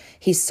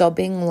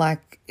sobbing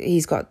like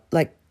he's got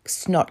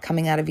snot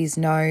coming out of his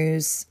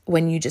nose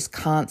when you just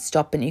can't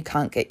stop and you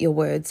can't get your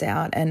words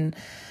out. And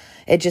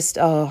it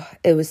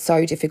was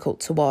so difficult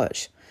to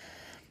watch.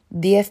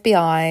 The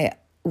FBI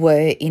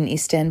were in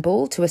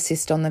Istanbul to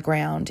assist on the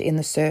ground in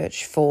the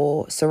search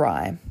for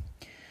Sarai.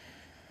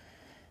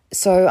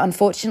 So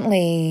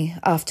unfortunately,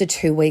 after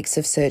 2 weeks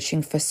of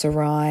searching for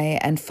Sarai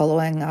and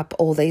following up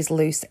all these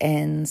loose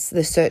ends,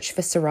 the search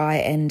for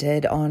Sarai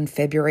ended on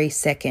February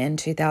 2nd,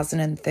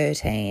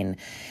 2013.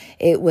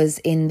 It was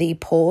in the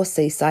poor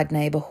seaside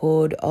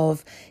neighbourhood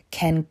of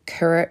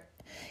Kankurtaran,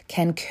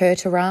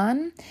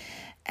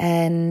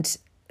 and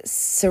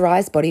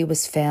Sarai's body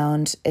was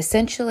found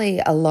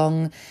essentially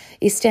along.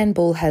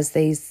 Istanbul has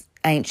these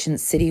ancient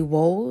city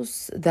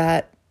walls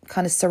that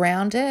kind of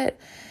surround it,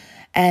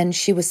 and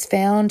she was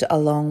found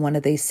along one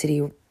of these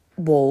city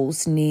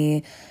walls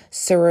near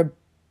Suraburnu,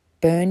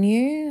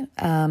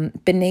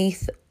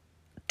 beneath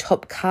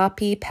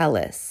Topkapi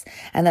Palace,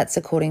 and that's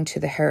according to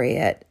the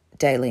Hurriyet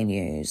Daily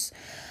News.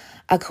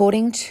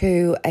 According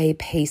to a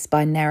piece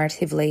by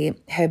Narratively,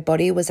 her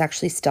body was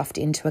actually stuffed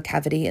into a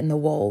cavity in the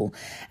wall.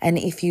 And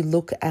if you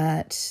look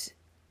at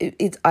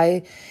it,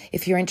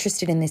 if you're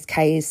interested in this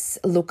case,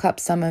 look up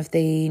some of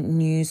the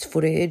news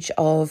footage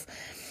of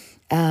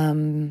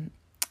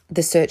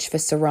the search for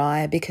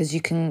Sarai, because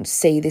you can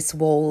see this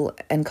wall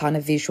and kind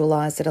of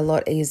visualize it a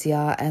lot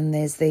easier. And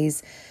there's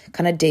these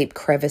kind of deep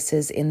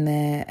crevices in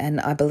there,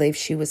 and I believe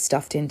she was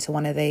stuffed into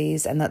one of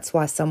these, and that's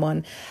why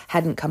someone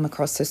hadn't come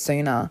across her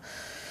sooner.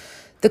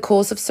 The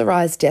cause of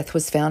Sarai's death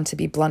was found to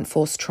be blunt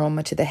force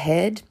trauma to the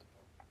head,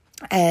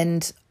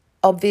 and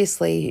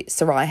obviously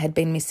Sarai had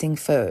been missing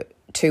for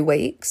 2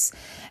 weeks,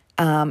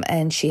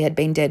 and she had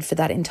been dead for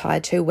that entire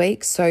 2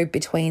 weeks. So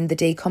between the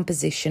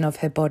decomposition of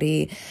her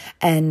body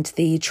and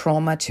the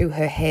trauma to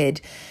her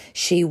head,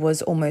 she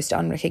was almost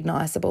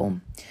unrecognisable.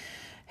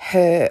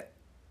 Her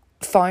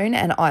phone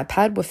and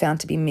iPad were found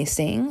to be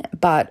missing,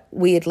 but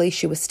weirdly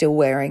she was still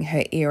wearing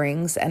her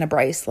earrings and a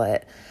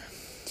bracelet.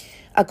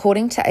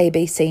 According to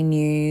ABC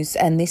News,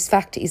 and this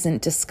fact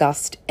isn't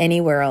discussed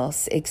anywhere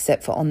else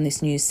except for on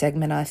this news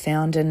segment I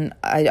found, and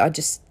I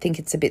just think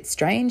it's a bit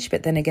strange,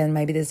 but then again,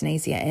 maybe there's an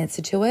easier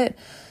answer to it.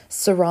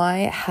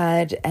 Sarai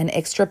had an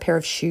extra pair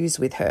of shoes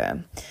with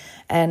her,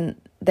 and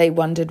they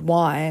wondered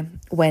why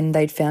when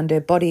they'd found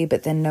her body,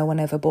 but then no one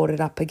ever brought it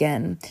up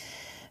again.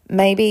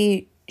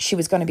 Maybe she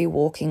was going to be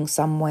walking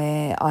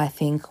somewhere, I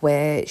think,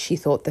 where she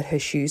thought that her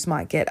shoes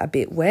might get a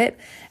bit wet,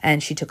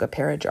 and she took a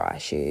pair of dry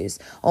shoes.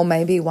 Or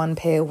maybe one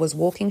pair was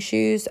walking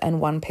shoes and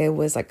one pair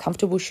was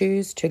comfortable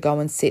shoes to go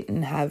and sit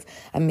and have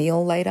a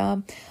meal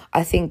later.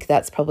 I think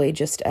that's probably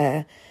just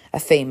a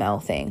female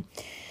thing.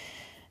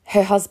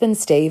 Her husband,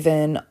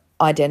 Stephen,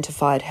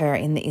 identified her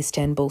in the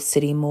Istanbul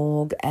city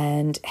morgue,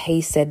 and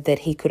he said that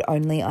he could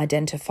only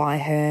identify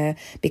her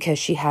because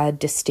she had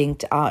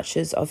distinct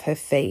arches of her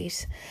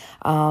feet,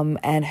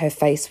 and her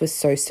face was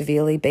so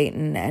severely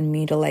beaten and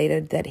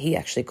mutilated that he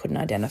actually couldn't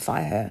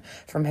identify her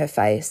from her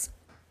face.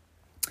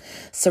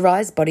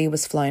 Sarai's body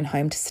was flown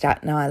home to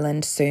Staten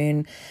Island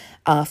soon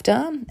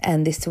after,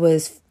 and this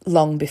was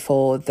long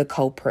before the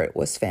culprit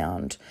was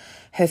found.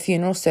 Her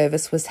funeral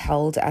service was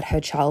held at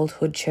her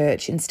childhood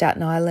church in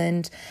Staten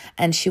Island,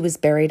 and she was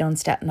buried on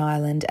Staten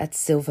Island at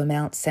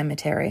Silvermount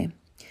Cemetery.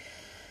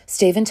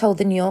 Stephen told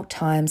the New York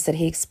Times that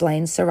he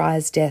explained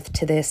Sarai's death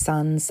to their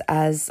sons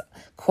as,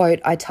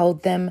 quote, "I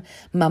told them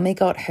Mummy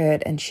got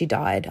hurt and she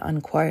died,"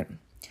 unquote.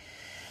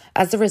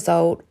 As a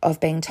result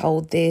of being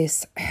told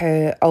this,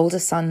 her older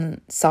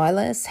son,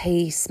 Silas,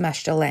 he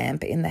smashed a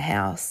lamp in the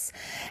house,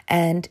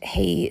 and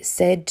he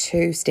said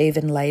to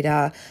Stephen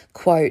later,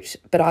 quote,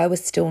 "But I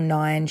was still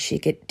 9,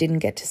 didn't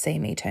get to see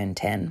me turn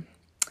 10,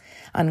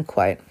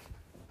 unquote.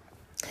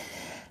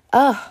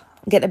 I'm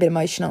getting a bit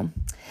emotional.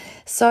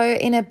 So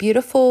in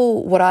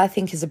what I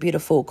think is a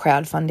beautiful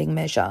crowdfunding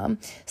measure,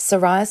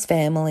 Sarai's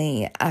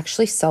family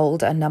actually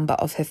sold a number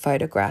of her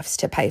photographs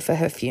to pay for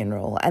her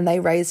funeral, and they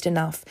raised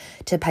enough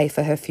to pay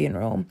for her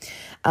funeral.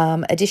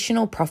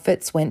 Additional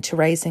profits went to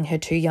raising her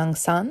 2 young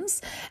sons,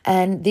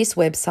 and this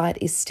website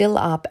is still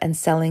up and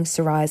selling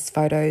Sarai's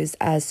photos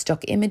as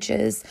stock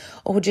images,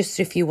 or just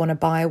if you want to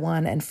buy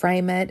one and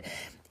frame it.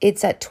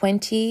 It's at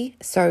 20,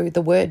 so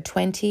the word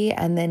 20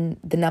 and then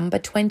the number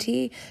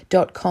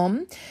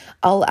 20.com.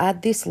 I'll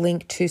add this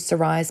link to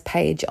Sarai's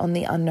page on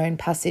the Unknown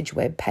Passage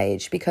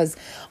webpage because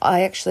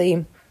I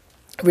actually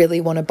really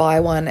want to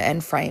buy one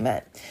and frame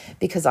it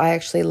because I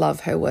actually love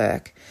her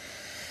work.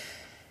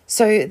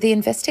 So the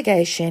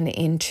investigation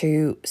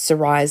into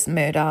Sarai's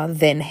murder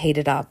then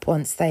heated up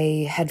once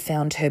they had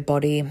found her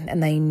body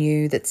and they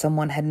knew that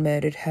someone had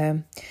murdered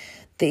her.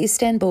 The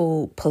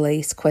Istanbul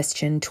police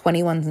questioned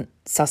 21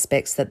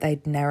 suspects that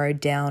they'd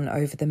narrowed down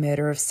over the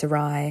murder of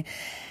Sarai,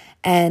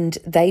 and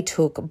they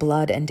took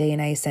blood and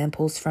DNA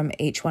samples from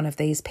each one of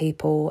these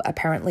people.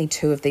 Apparently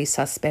 2 of these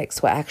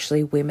suspects were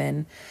actually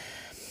women.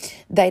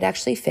 They'd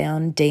actually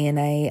found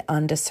DNA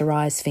under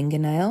Sarai's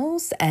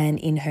fingernails and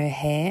in her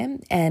hair,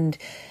 and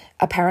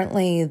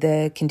apparently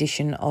the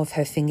condition of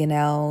her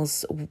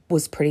fingernails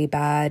was pretty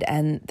bad,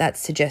 and that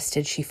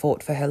suggested she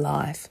fought for her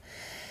life.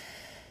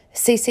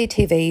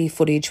 CCTV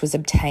footage was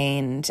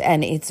obtained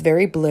and it's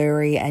very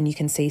blurry and you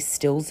can see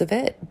stills of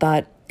it,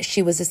 but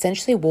she was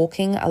essentially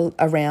walking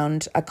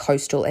around a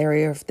coastal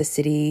area of the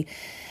city,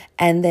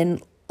 and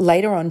then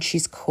later on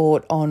she's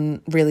caught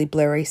on really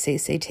blurry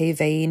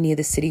CCTV near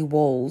the city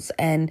walls,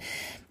 and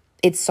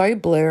it's so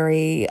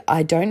blurry.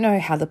 I don't know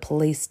how the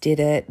police did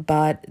it,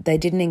 but they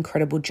did an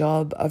incredible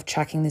job of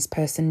tracking this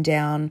person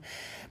down,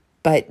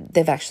 but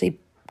they've actually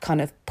kind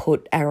of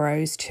put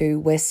arrows to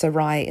where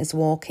Sarai is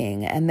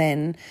walking, and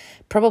then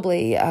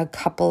probably a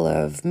couple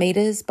of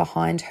meters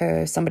behind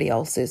her somebody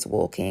else is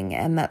walking,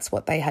 and that's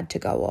what they had to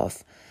go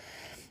off.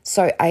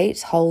 So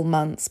 8 whole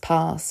months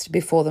passed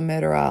before the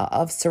murderer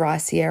of Sarai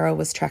Sierra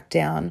was tracked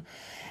down,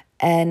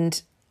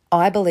 and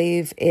I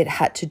believe it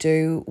had to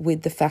do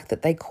with the fact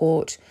that they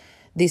caught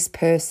this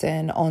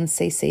person on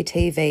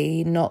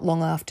CCTV not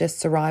long after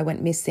Sarai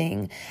went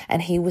missing,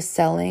 and he was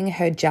selling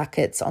her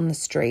jackets on the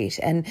street.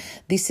 And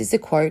this is a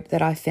quote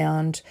that I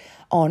found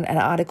on an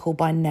article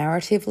by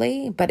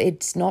Narratively, but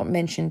it's not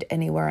mentioned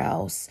anywhere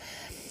else.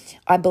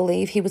 I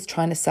believe he was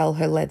trying to sell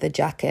her leather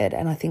jacket,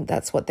 and I think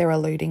that's what they're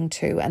alluding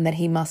to, and that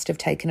he must have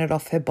taken it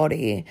off her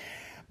body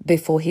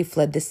before he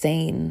fled the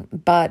scene.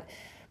 But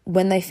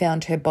when they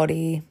found her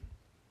body,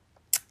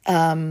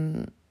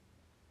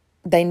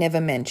 they never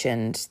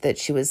mentioned that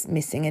she was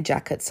missing a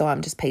jacket, so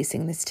I'm just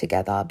piecing this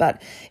together.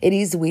 But it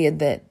is weird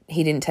that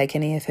he didn't take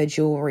any of her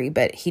jewellery,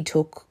 but he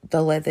took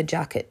the leather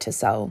jacket to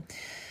sell.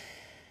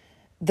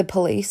 The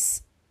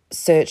police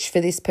searched for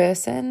this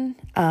person,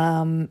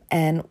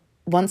 and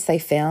once they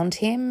found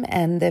him,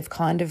 and they've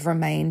kind of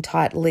remained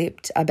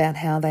tight-lipped about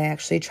how they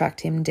actually tracked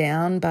him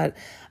down, but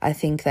I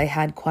think they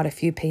had quite a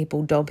few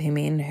people dob him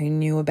in who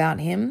knew about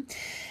him.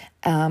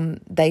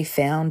 They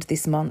found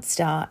this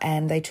monster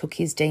and they took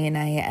his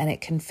DNA, and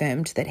it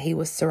confirmed that he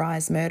was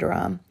Sarai's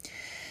murderer.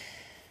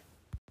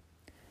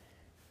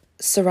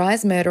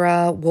 Sarai's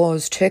murderer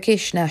was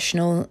Turkish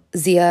national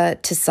Ziya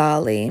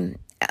Tisali.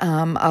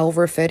 I'll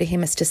refer to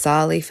him as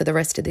Tisali for the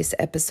rest of this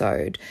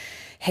episode.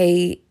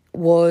 He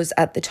was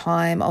at the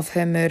time of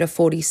her murder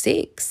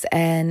 46,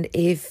 and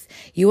if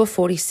you are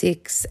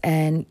 46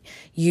 and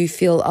you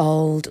feel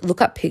old,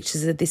 look up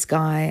pictures of this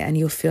guy and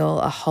you'll feel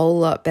a whole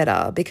lot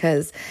better,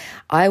 because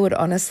I would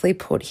honestly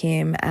put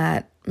him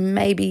at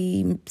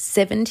maybe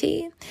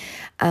 70.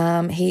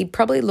 He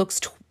probably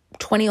looks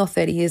 20 or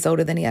 30 years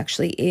older than he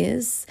actually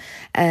is,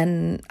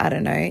 and I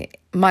don't know,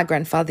 my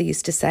grandfather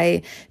used to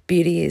say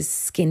beauty is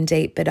skin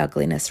deep but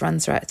ugliness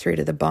runs right through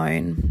to the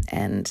bone,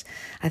 and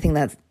I think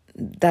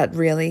that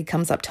really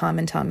comes up time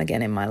and time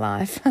again in my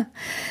life.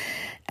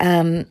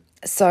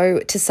 So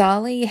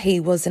Tasali, he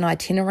was an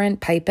itinerant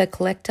paper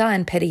collector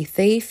and petty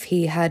thief.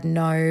 He had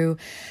no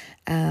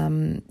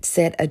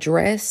set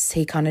address.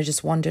 He kind of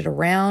just wandered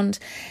around.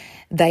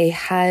 They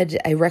had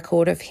a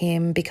record of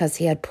him because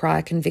he had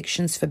prior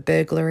convictions for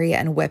burglary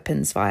and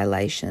weapons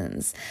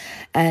violations.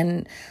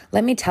 And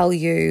let me tell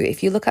you,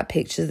 if you look up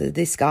pictures of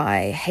this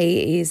guy,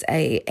 he is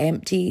a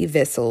empty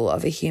vessel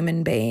of a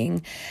human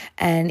being.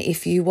 And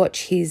if you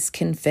watch his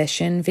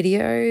confession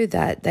video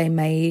that they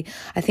made,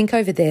 I think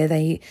over there,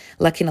 they,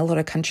 like in a lot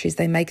of countries,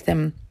 they make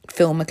them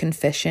film a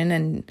confession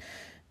and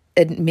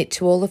admit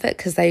to all of it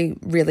because they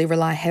really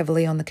rely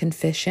heavily on the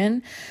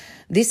confession.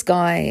 This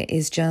guy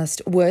is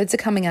just, words are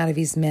coming out of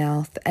his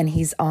mouth and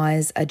his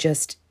eyes are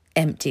just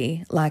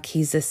empty, like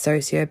he's a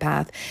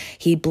sociopath.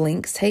 He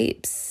blinks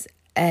heaps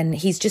and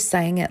he's just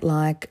saying it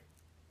like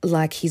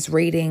he's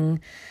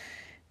reading,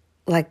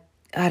 like,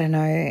 I don't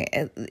know,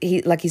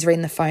 he's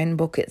reading the phone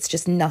book. It's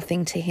just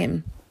nothing to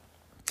him.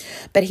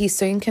 But he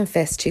soon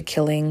confessed to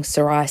killing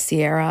Sarai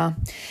Sierra.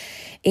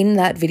 In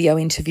that video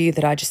interview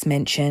that I just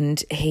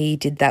mentioned, he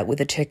did that with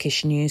a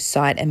Turkish news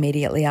site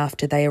immediately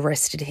after they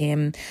arrested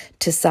him.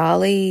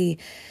 Tasali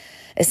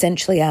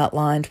essentially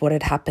outlined what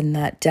had happened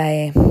that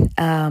day.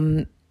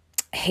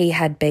 He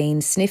had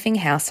been sniffing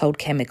household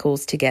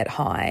chemicals to get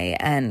high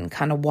and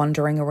kind of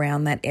wandering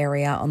around that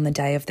area on the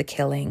day of the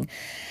killing.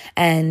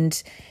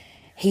 And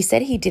he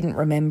said he didn't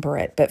remember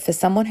it, but for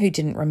someone who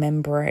didn't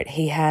remember it,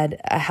 he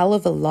had a hell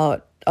of a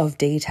lot of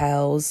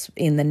details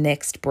in the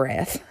next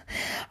breath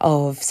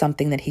of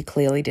something that he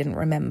clearly didn't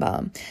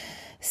remember.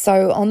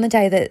 So on the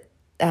day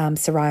that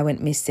Sarai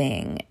went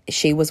missing,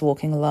 she was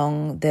walking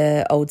along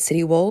the old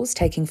city walls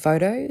taking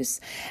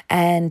photos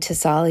and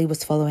Tasali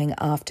was following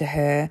after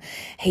her.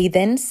 He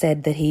then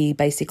said that he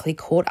basically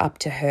caught up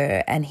to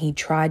her and he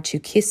tried to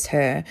kiss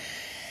her.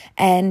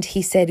 And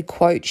he said,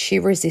 quote, "She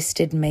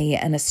resisted me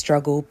and a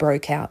struggle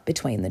broke out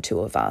between the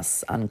two of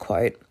us,"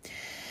 unquote.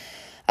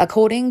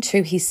 According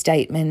to his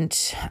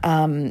statement,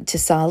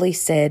 Tasali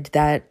said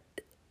that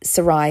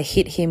Sarai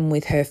hit him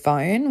with her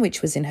phone,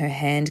 which was in her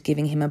hand,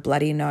 giving him a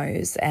bloody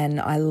nose,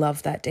 and I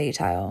love that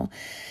detail.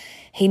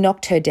 He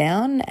knocked her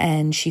down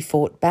and she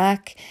fought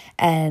back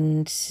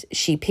and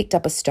she picked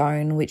up a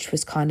stone which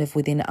was kind of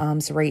within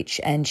arm's reach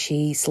and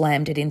she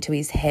slammed it into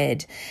his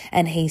head.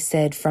 And he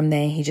said from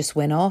there he just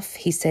went off.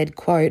 He said,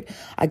 quote,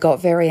 "I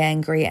got very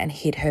angry and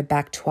hit her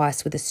back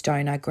twice with a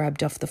stone I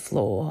grabbed off the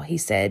floor," he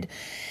said.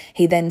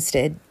 He then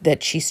said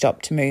that she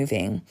stopped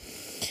moving.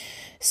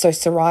 So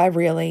Sarai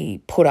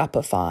really put up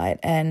a fight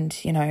and,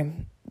 you know,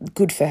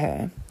 good for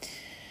her.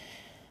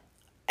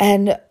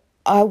 And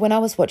when I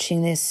was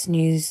watching this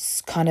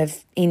news kind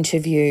of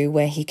interview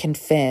where he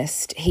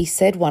confessed, he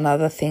said one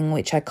other thing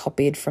which I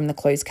copied from the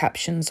closed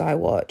captions I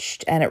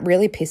watched, and it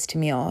really pissed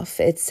me off.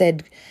 It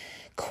said,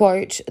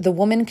 quote, "The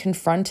woman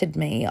confronted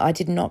me. I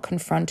did not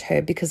confront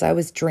her because I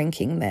was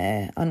drinking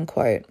there,"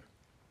 unquote.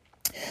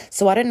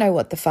 So I don't know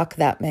what the fuck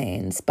that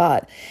means,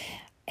 but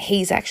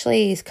he's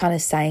actually kind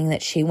of saying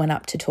that she went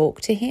up to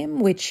talk to him,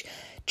 which,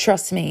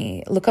 trust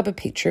me, look up a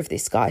picture of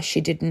this guy.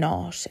 She did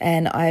not.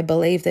 And I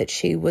believe that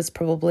she was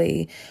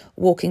probably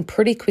walking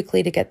pretty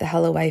quickly to get the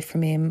hell away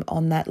from him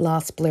on that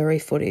last blurry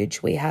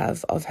footage we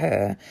have of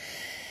her.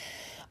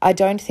 I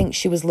don't think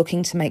she was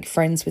looking to make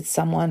friends with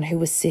someone who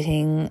was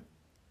sitting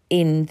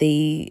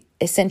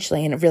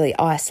essentially in a really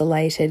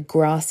isolated,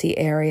 grassy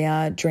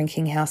area,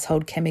 drinking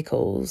household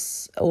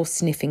chemicals or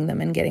sniffing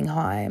them and getting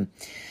high.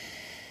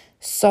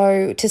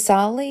 So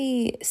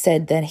Tasali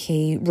said that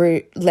he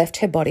left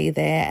her body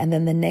there and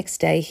then the next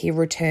day he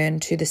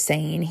returned to the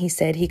scene. He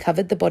said he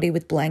covered the body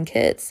with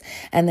blankets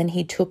and then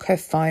he took her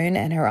phone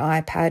and her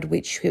iPad,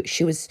 which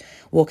she was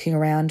walking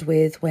around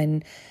with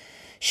when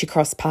she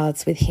crossed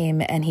paths with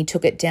him, and he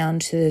took it down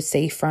to the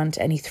seafront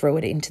and he threw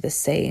it into the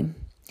sea,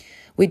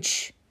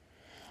 which,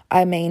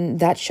 I mean,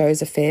 that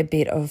shows a fair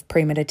bit of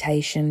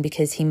premeditation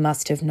because he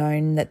must have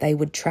known that they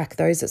would track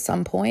those at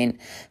some point.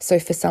 So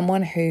for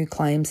someone who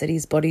claims that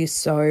his body is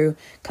so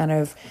kind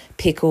of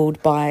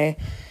pickled by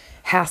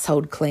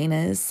household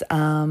cleaners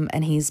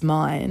and his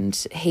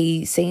mind,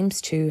 he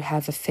seems to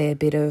have a fair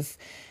bit of,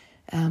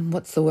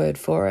 what's the word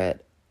for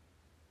it?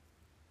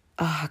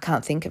 I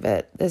can't think of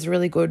it. There's a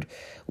really good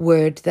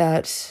word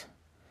that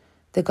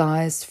the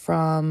guys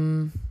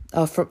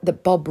that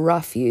Bob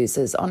Ruff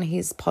uses on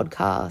his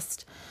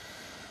podcast.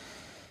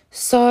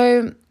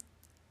 So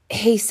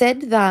he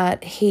said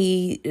that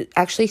he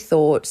actually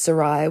thought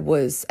Sarai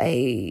was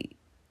a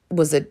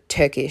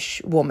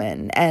Turkish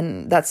woman,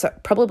 and that's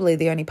probably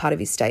the only part of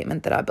his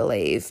statement that I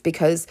believe,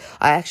 because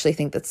I actually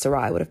think that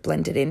Sarai would have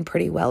blended in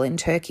pretty well in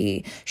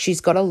Turkey.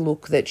 She's got a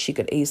look that she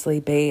could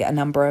easily be a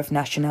number of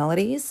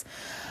nationalities,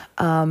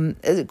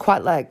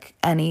 quite like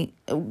Ania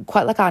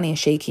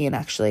Sheikhian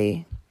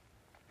actually.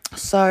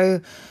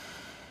 So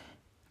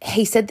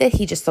he said that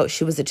he just thought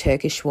she was a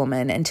Turkish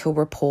woman until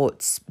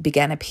reports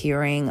began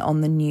appearing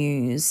on the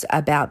news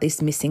about these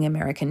missing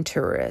American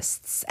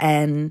tourists.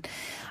 And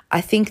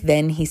I think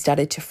then he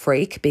started to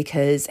freak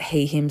because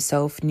he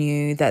himself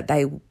knew that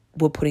they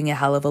were putting a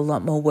hell of a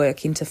lot more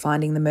work into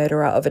finding the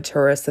murderer of a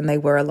tourist than they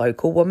were a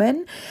local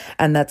woman.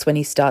 And that's when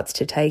he starts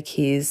to take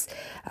his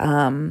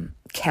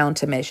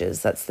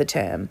countermeasures, that's the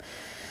term.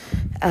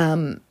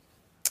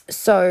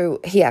 So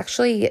he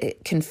actually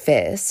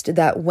confessed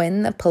that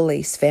when the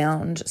police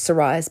found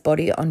Sarai's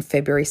body on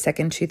February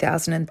 2nd,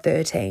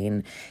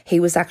 2013, he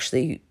was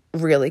actually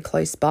really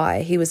close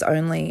by. He was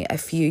only a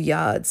few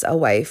yards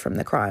away from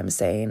the crime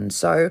scene.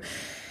 So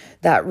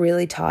that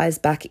really ties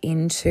back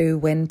into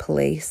when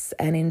police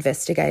and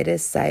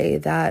investigators say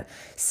that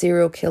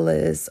serial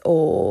killers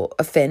or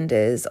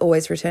offenders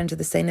always return to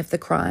the scene of the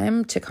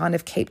crime to kind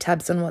of keep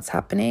tabs on what's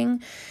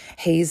happening.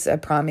 He's a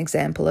prime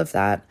example of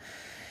that.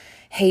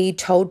 He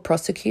told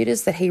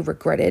prosecutors that he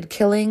regretted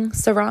killing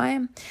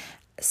Sarai.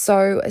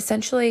 So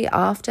essentially,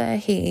 after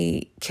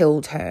he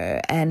killed her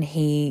and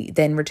he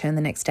then returned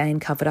the next day and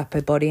covered up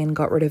her body and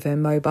got rid of her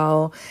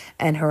mobile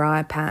and her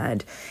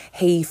iPad,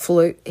 he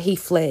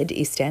fled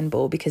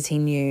Istanbul because he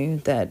knew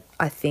that,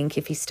 I think,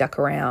 if he stuck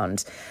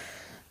around,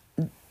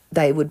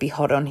 they would be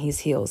hot on his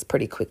heels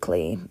pretty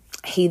quickly.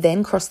 He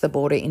then crossed the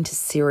border into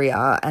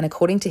Syria, and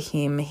according to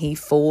him, he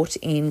fought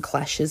in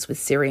clashes with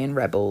Syrian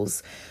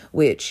rebels,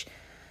 which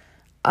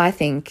I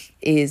think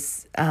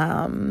is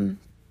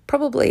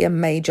probably a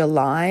major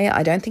lie.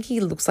 I don't think he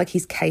looks like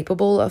he's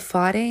capable of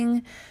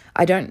fighting.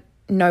 I don't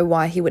know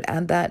why he would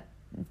add that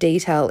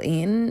detail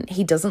in.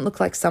 He doesn't look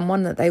like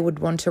someone that they would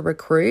want to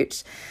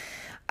recruit.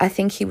 I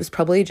think he was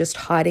probably just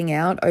hiding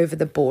out over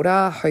the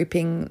border,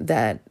 hoping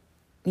that,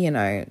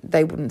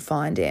 they wouldn't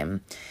find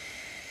him.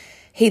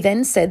 He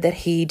then said that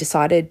he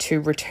decided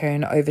to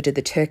return over to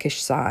the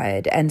Turkish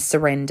side and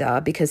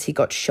surrender because he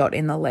got shot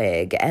in the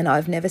leg. And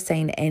I've never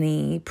seen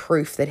any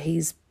proof that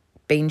he's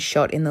been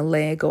shot in the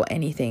leg or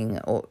anything,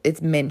 or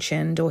it's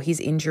mentioned, or his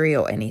injury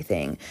or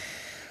anything.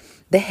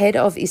 The head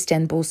of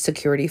Istanbul's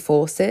security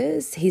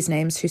forces, his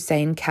name's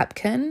Hussein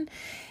Kapkan,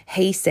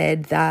 he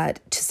said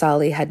that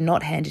Tisali had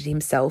not handed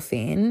himself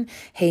in.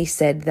 He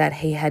said that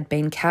he had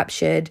been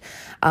captured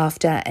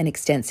after an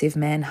extensive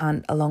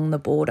manhunt along the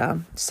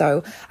border.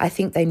 So I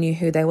think they knew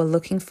who they were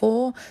looking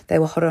for. They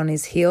were hot on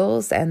his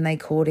heels and they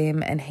caught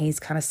him, and he's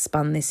kind of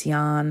spun this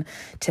yarn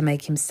to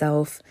make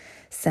himself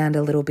sound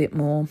a little bit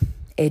more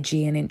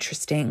edgy and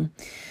interesting.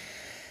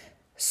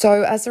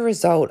 So as a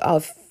result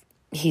of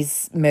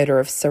his murder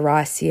of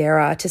Sarai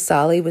Sierra,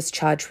 Tisali was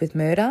charged with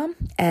murder,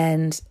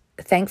 and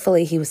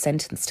thankfully he was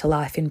sentenced to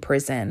life in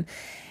prison.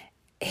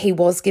 He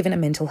was given a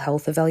mental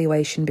health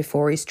evaluation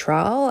before his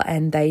trial,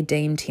 and they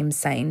deemed him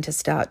sane to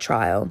start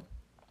trial.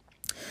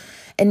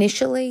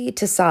 Initially,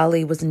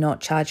 Tisali was not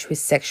charged with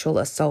sexual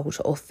assault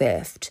or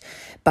theft,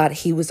 but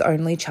he was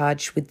only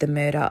charged with the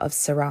murder of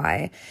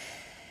Sarai.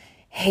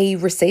 He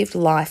received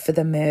life for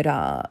the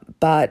murder,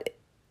 but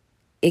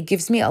it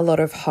gives me a lot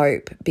of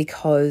hope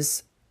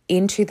because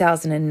in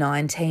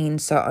 2019,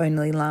 so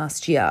only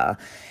last year,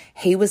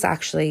 he was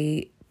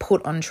actually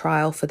put on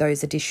trial for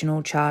those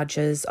additional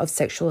charges of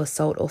sexual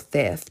assault or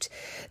theft.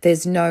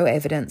 There's no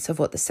evidence of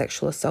what the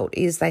sexual assault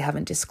is. They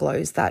haven't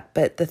disclosed that,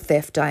 but the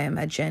theft, I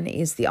imagine,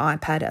 is the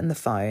iPad and the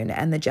phone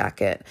and the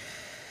jacket.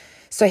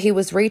 So he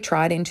was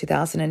retried in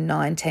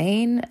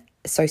 2019,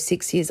 so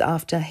 6 years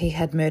after he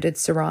had murdered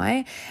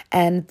Sarai,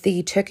 and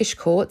the Turkish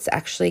courts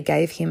actually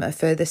gave him a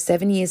further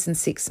 7 years and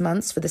 6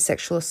 months for the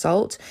sexual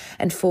assault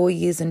and 4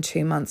 years and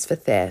 2 months for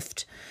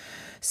theft.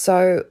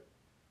 So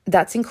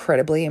that's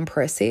incredibly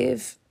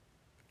impressive.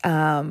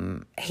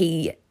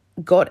 He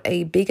got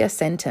a bigger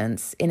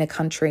sentence in a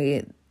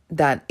country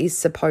that is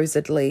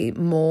supposedly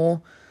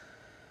more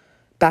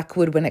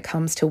backward when it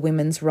comes to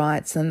women's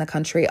rights than the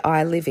country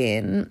I live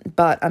in,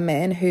 but a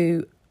man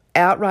who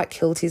outright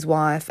killed his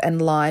wife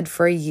and lied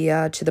for a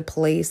year to the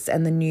police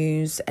and the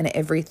news and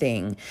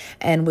everything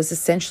and was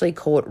essentially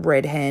caught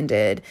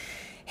red-handed.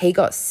 He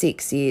got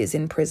 6 years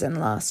in prison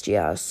last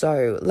year,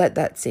 so let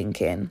that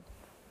sink in.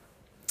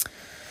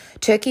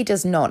 Turkey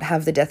does not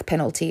have the death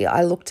penalty.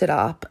 I looked it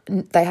up.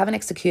 They haven't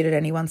executed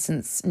anyone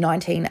since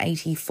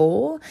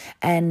 1984,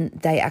 and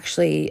they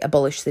actually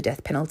abolished the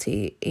death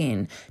penalty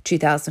in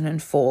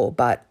 2004,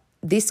 but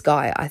this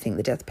guy, I think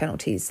the death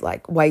penalty is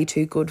like way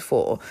too good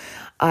for.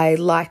 I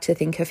like to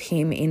think of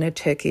him in a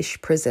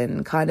Turkish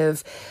prison, kind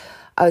of.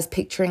 I was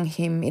picturing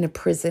him in a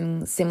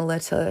prison similar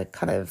to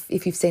kind of,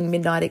 if you've seen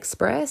Midnight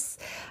Express,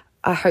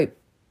 I hope,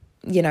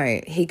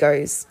 he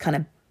goes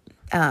kind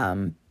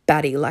of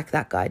batty like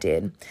that guy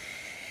did.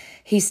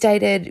 He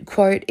stated,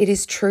 quote, "It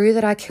is true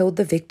that I killed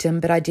the victim,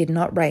 but I did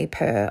not rape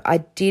her. I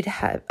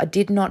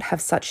did not have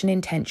such an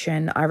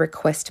intention. I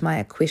request my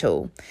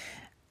acquittal,"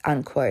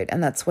 unquote.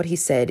 And that's what he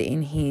said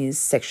in his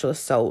sexual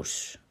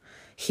assault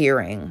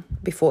hearing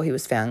before he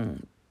was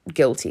found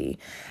guilty.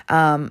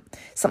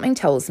 Something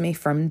tells me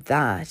from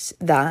that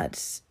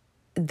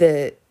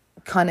the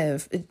kind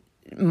of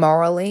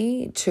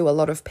morally to a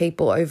lot of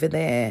people over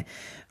there,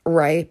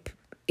 rape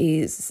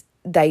is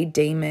they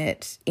deem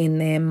it in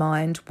their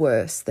mind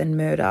worse than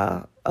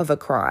murder of a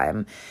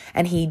crime.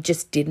 And he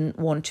just didn't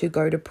want to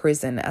go to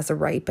prison as a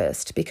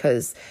rapist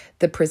because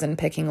the prison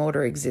pecking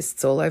order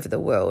exists all over the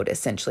world,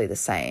 essentially the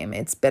same.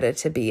 It's better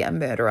to be a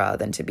murderer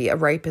than to be a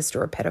rapist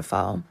or a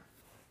pedophile.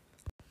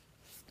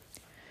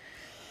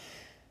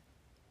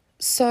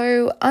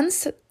 So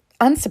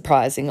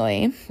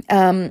unsurprisingly,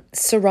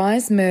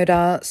 Sarai's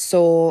murder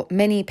saw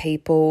many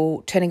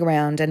people turning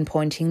around and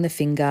pointing the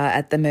finger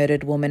at the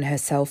murdered woman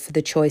herself for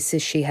the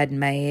choices she had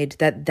made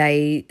that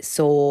they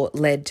saw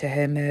led to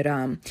her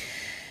murder.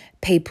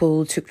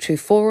 People took to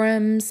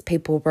forums,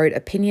 people wrote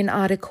opinion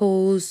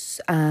articles,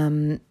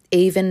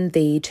 even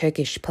the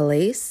Turkish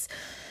police,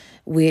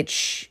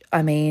 which,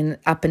 I mean,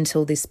 up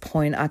until this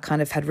point, I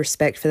kind of had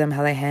respect for them,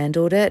 how they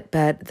handled it,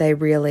 but they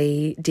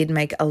really did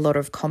make a lot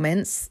of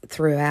comments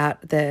throughout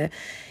the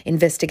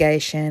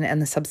investigation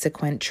and the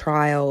subsequent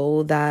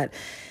trial that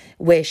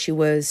where she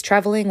was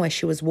traveling, where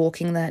she was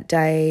walking that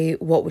day,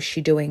 what was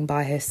she doing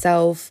by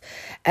herself.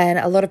 And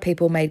a lot of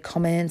people made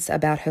comments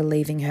about her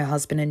leaving her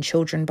husband and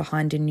children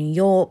behind in New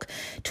York,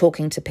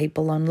 talking to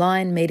people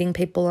online, meeting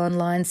people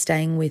online,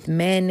 staying with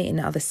men in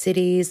other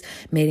cities,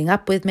 meeting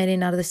up with men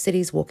in other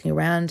cities, walking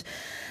around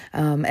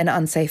an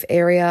unsafe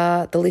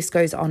area. The list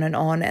goes on,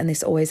 and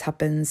this always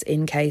happens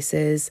in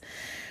cases.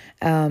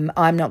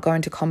 I'm not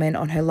going to comment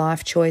on her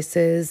life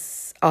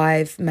choices.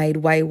 I've made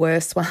way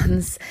worse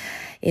ones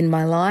in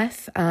my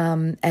life.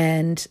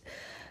 And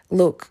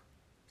look,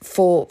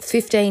 for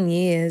 15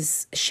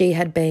 years, she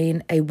had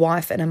been a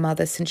wife and a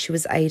mother since she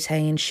was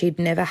 18. She'd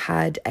never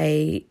had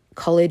a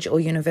college or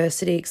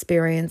university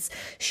experience.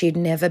 She'd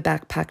never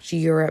backpacked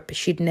Europe.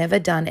 She'd never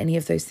done any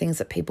of those things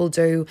that people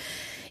do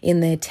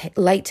in their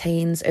late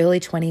teens, early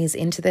 20s,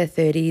 into their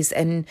 30s.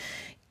 And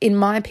in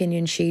my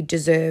opinion, she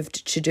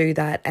deserved to do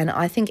that. And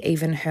I think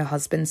even her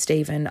husband,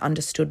 Stephen,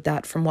 understood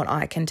that from what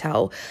I can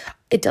tell.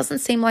 It doesn't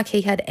seem like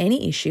he had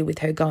any issue with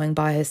her going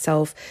by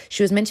herself.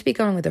 She was meant to be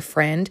going with a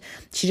friend.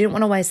 She didn't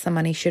want to waste the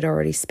money she'd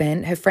already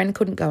spent. Her friend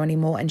couldn't go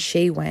anymore and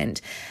she went,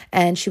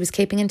 and she was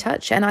keeping in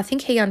touch. And I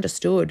think he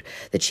understood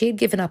that she had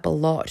given up a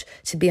lot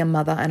to be a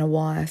mother and a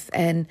wife.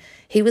 And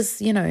he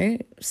was,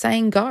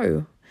 saying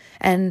go.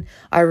 And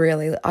I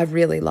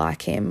really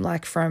like him.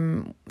 Like,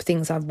 from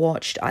things I've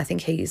watched, I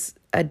think he's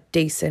a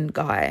decent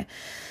guy.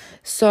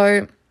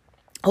 So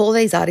all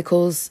these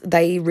articles,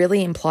 they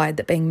really implied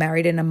that being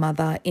married and a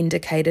mother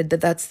indicated that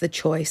that's the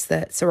choice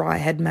that Sarai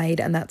had made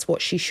and that's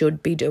what she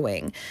should be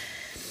doing.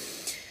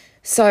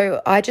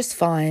 So I just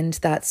find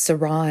that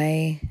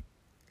Sarai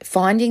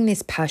finding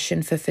this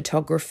passion for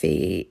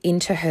photography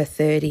into her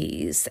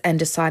 30s and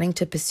deciding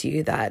to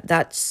pursue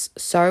that's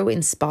so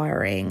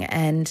inspiring.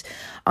 And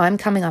I'm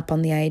coming up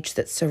on the age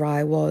that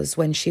Sarai was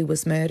when she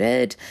was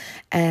murdered,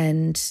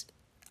 and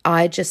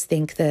I just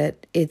think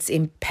that it's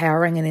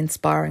empowering and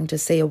inspiring to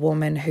see a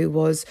woman who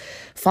was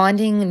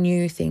finding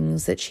new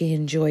things that she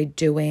enjoyed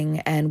doing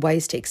and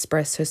ways to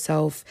express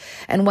herself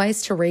and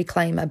ways to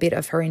reclaim a bit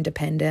of her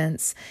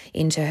independence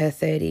into her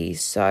 30s.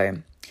 So,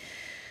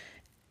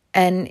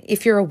 and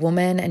if you're a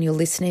woman and you're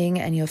listening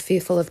and you're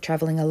fearful of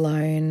traveling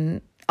alone,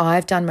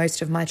 I've done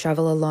most of my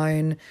travel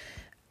alone.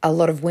 A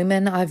lot of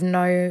women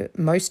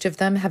most of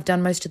them have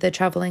done most of their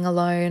traveling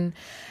alone.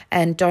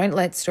 And don't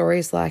let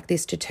stories like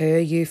this deter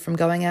you from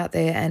going out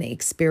there and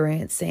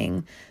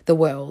experiencing the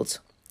world.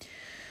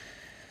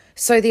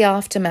 So the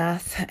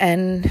aftermath,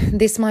 and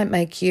this might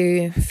make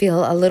you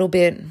feel a little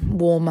bit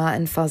warmer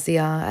and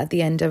fuzzier at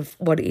the end of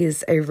what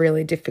is a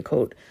really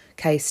difficult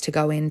case to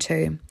go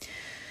into.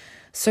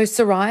 So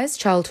Sarai's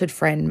childhood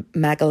friend,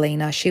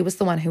 Magalina, she was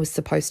the one who was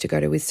supposed to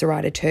go with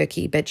Sarai to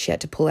Turkey, but she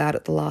had to pull out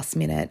at the last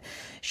minute.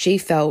 She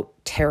felt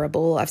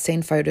terrible. I've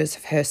seen photos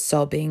of her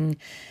sobbing,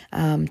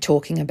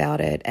 talking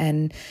about it,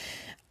 and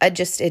it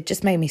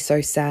just made me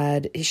so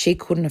sad. She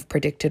couldn't have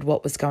predicted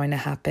what was going to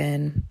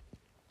happen.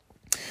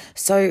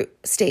 So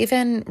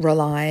Stephen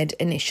relied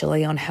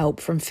initially on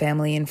help from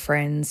family and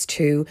friends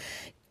to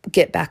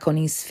get back on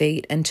his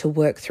feet and to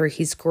work through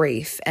his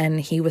grief.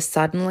 And he was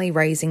suddenly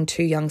raising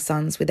 2 young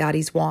sons without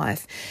his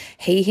wife.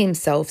 He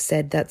himself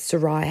said that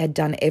Sarai had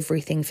done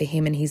everything for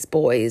him and his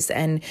boys,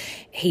 and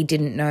he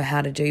didn't know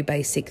how to do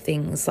basic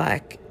things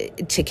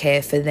like to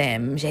care for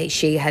them.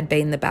 She had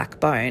been the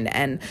backbone.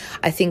 And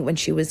I think when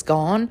she was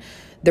gone,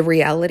 the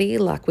reality,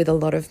 like with a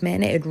lot of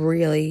men, it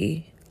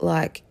really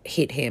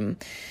hit him.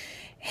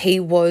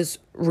 He was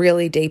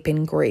really deep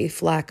in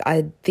grief.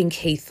 I think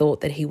he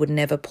thought that he would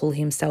never pull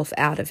himself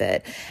out of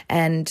it.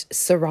 And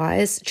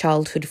Sarai's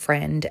childhood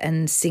friend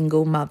and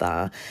single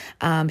mother,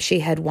 she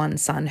had one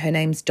son. Her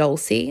name's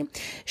Dulcie.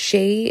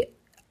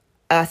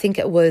 I think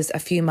it was a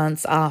few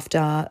months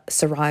after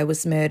Sarai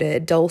was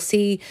murdered,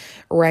 Dulcie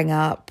rang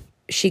up.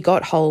 She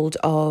got hold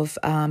of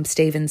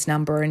Stephen's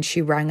number and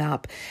she rang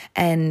up,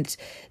 and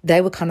they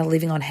were kind of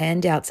living on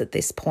handouts at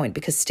this point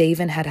because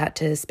Stephen had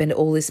to spend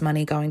all this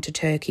money going to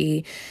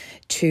Turkey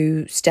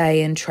to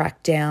stay and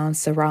track down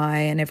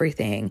Sarai and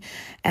everything.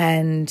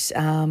 And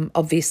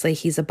obviously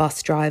he's a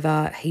bus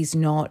driver. He's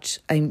not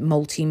a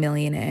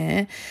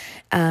multi-millionaire.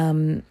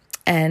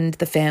 and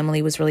the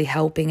family was really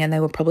helping, and they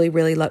were probably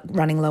really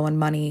running low on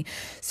money.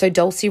 So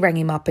Dulcie rang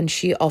him up and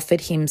she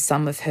offered him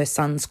some of her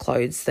son's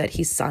clothes that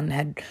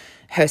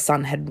her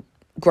son had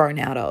grown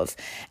out of.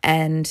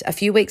 And a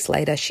few weeks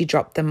later, she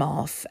dropped them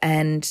off,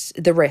 and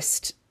the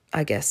rest,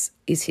 I guess,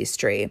 is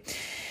history.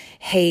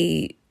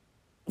 He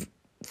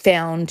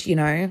found,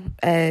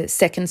 a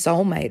second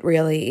soulmate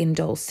really in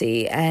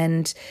Dulcie,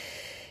 and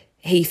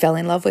he fell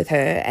in love with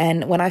her.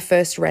 And when I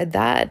first read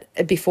that,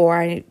 before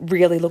I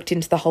really looked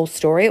into the whole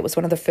story, it was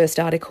one of the first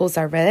articles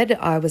I read.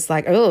 I was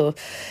like, I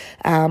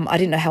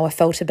didn't know how I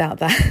felt about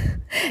that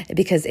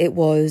because it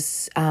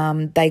was,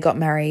 they got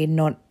married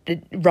not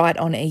right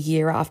on a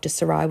year after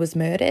Sarai was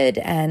murdered.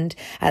 And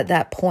at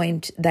that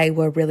point, they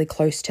were really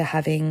close to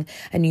having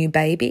a new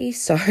baby.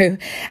 So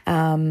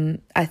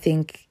I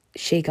think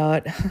she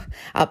got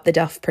up the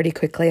duff pretty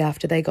quickly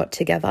after they got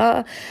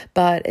together.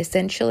 But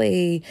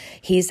essentially,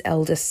 his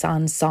eldest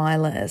son,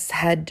 Silas,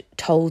 had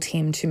told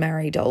him to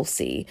marry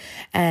Dulcie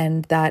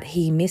and that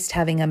he missed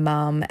having a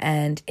mum,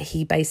 and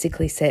he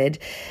basically said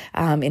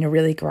in a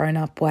really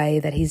grown-up way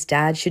that his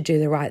dad should do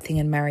the right thing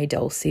and marry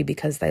Dulcie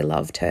because they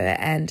loved her.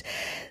 And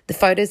the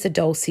photos of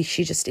Dulcie,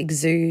 she just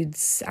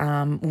exudes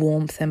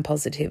warmth and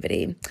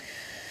positivity.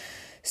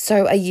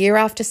 So a year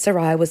after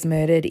Sarai was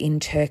murdered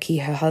in Turkey,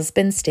 her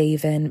husband,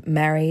 Stephen,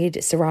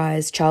 married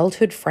Sarai's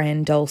childhood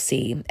friend,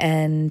 Dulcie,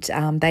 and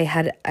they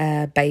had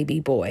a baby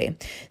boy.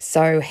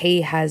 So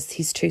he has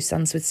his 2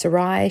 sons with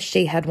Sarai.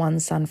 She had 1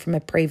 son from a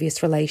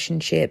previous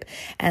relationship,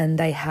 and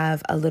they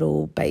have a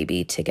little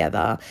baby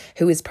together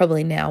who is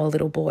probably now a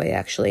little boy,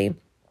 actually.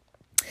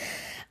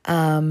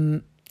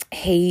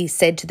 He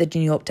said to the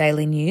New York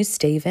Daily News,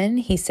 Stephen,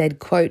 he said,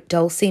 quote,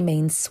 "Dulcie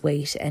means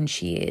sweet, and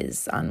she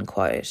is,"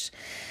 unquote.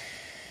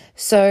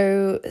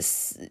 So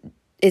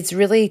it's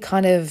really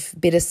kind of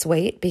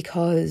bittersweet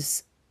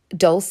because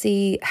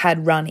Dulcie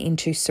had run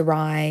into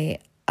Sarai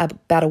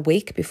about a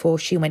week before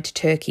she went to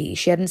Turkey.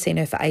 She hadn't seen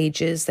her for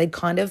ages. They'd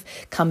kind of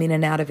come in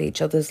and out of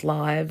each other's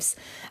lives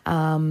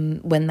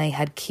when they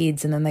had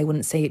kids, and then they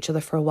wouldn't see each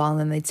other for a while and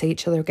then they'd see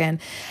each other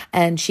again.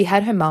 And she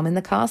had her mum in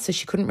the car, so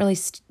she couldn't really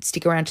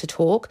stick around to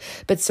talk.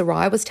 But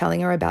Sarai was telling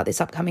her about this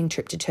upcoming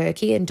trip to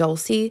Turkey, and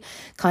Dulcie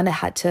kind of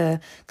had to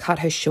cut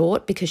her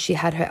short because she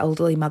had her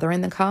elderly mother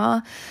in the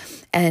car.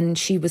 And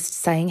she was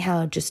saying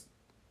how just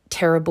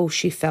terrible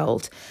she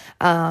felt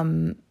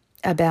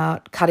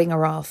about cutting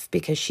her off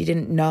because she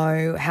didn't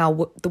know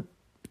how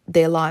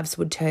their lives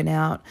would turn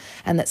out,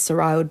 and that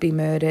Sarai would be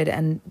murdered,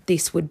 and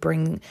this would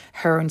bring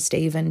her and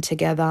Stephen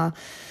together.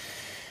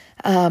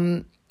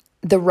 The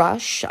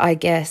rush, I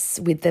guess,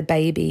 with the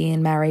baby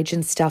and marriage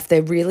and stuff,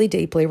 they're really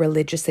deeply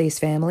religious, these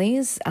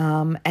families,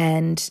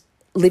 and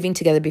living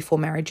together before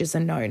marriage is a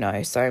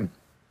no-no.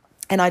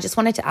 And I just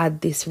wanted to add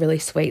this really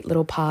sweet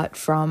little part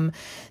from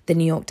the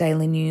New York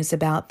Daily News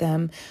about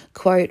them.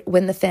 Quote,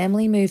 "When the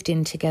family moved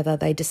in together,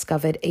 they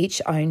discovered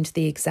each owned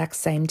the exact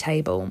same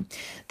table.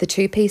 The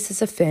 2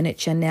 pieces of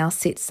furniture now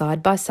sit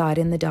side by side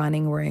in the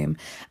dining room,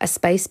 a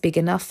space big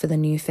enough for the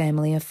new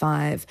family of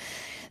 5.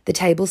 The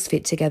tables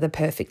fit together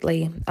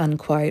perfectly,"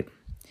 unquote.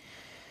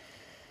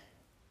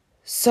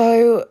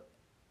 So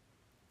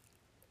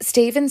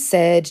Stephen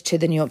said to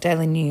the New York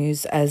Daily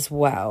News as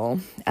well,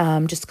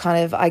 just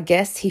kind of, I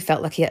guess he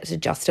felt like he had to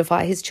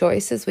justify his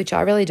choices, which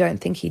I really don't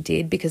think he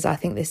did, because I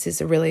think this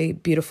is a really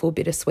beautiful,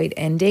 bittersweet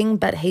ending.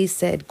 But he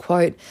said,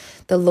 quote,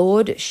 "The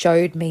Lord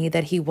showed me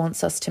that he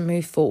wants us to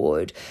move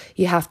forward.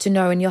 You have to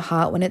know in your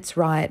heart when it's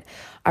right.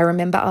 I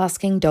remember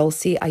asking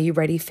Dulcie, 'Are you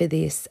ready for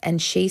this?'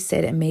 And she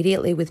said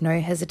immediately with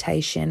no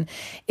hesitation,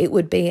 'It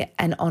would be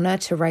an honour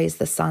to raise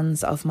the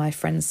sons of my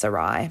friend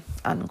Sarai,'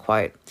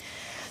 unquote."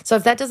 So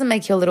if that doesn't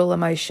make you a little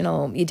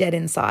emotional, you're dead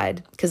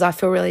inside, because I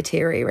feel really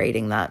teary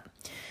reading that.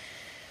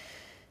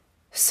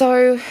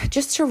 So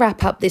just to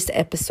wrap up this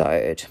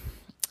episode,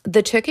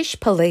 the Turkish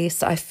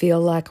police, I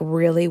feel like,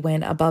 really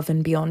went above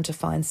and beyond to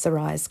find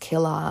Sarai's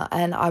killer.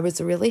 And I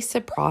was really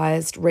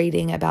surprised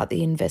reading about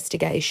the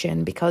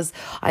investigation, because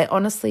I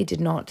honestly did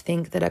not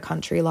think that a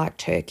country like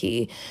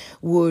Turkey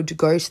would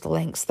go to the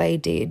lengths they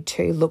did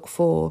to look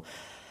for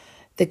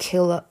the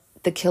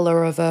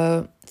killer of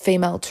a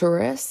female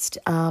tourist.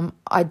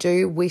 I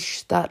do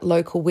wish that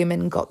local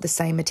women got the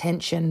same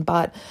attention,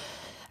 but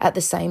at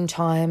the same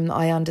time,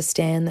 I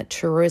understand that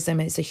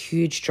tourism is a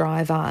huge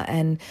driver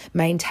and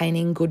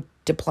maintaining good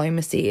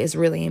diplomacy is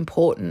really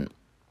important.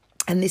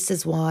 And this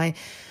is why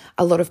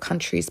a lot of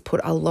countries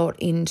put a lot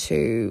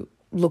into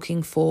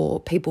looking for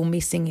people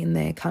missing in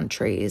their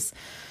countries.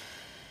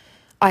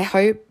 I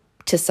hope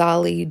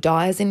Tasali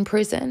dies in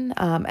prison,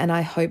 and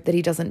I hope that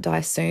he doesn't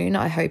die soon.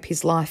 I hope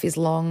his life is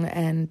long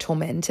and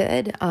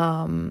tormented.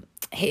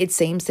 It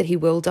seems that he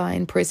will die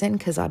in prison,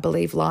 because I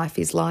believe life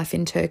is life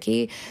in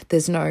Turkey.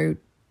 There's no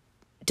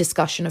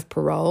discussion of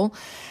parole.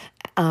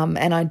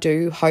 And I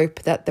do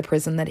hope that the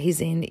prison that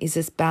he's in is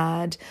as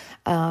bad.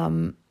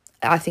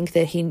 I think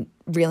that he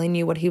really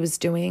knew what he was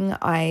doing.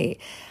 I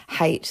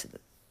hate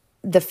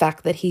the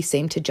fact that he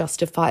seemed to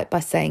justify it by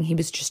saying he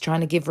was just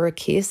trying to give her a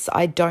kiss.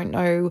 I don't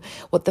know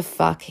what the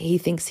fuck he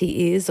thinks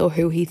he is or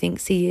who he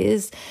thinks he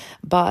is,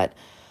 but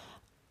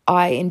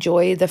I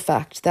enjoy the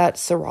fact that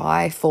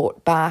Sarai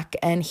fought back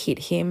and hit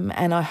him,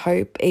 and I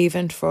hope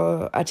even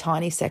for a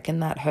tiny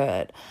second that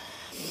hurt.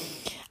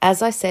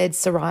 As I said,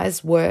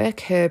 Sarai's work,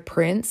 her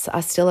prints,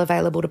 are still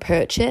available to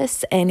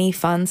purchase. Any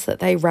funds that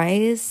they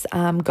raise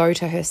go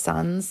to her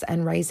sons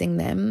and raising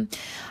them.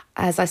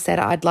 As I said,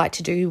 I'd like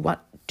to do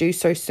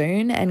so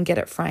soon and get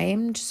it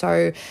framed.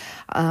 So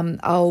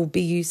I'll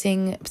be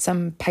using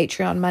some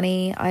Patreon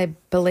money, I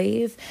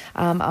believe.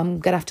 I'm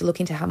going to have to look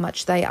into how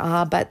much they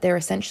are, but they're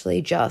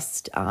essentially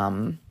just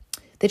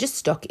they're just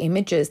stock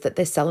images that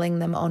they're selling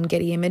them on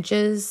Getty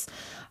Images,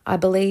 I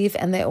believe,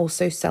 and they're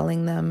also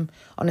selling them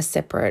on a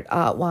separate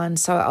art one.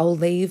 So I'll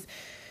leave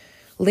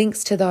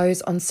links to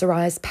those on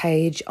Sarai's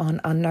page on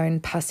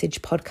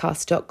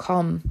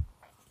unknownpassagepodcast.com.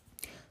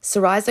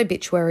 Sarai's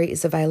obituary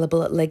is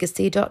available at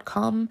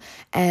legacy.com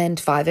and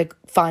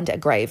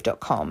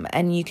findagrave.com,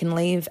 and you can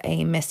leave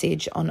a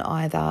message on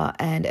either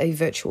and a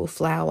virtual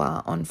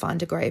flower on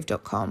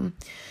findagrave.com.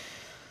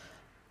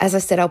 As I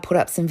said, I'll put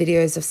up some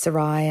videos of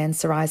Sarai and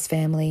Sarai's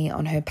family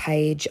on her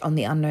page on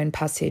the Unknown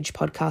Passage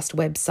podcast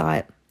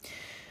website.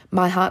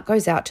 My heart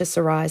goes out to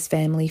Sarai's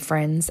family,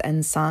 friends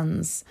and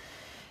sons.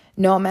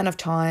 No amount of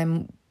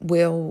time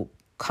will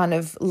kind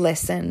of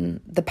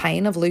lessen the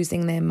pain of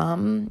losing their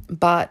mum,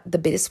 but the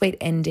bittersweet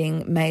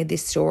ending made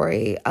this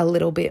story a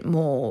little bit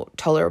more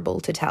tolerable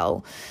to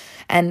tell.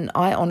 And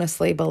I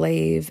honestly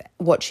believe,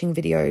 watching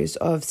videos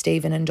of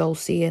Stephen and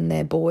Dulcie and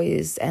their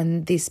boys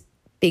and this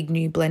big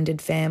new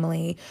blended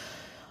family,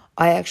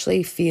 I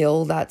actually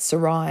feel that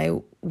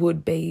Sarai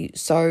would be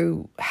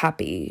so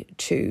happy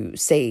to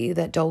see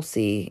that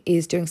Dulcie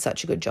is doing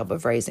such a good job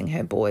of raising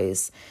her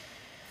boys.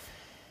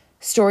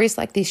 Stories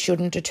like this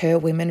shouldn't deter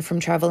women from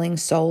travelling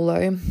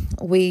solo.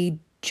 We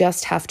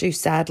just have to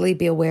sadly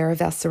be aware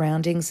of our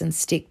surroundings and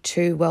stick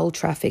to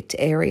well-trafficked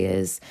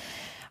areas.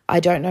 I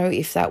don't know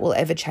if that will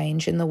ever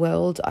change in the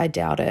world. I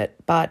doubt it,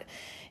 but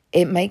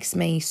it makes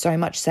me so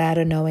much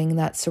sadder knowing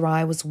that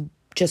Sarai was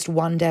just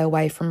one day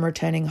away from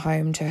returning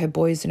home to her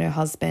boys and her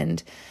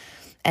husband,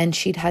 and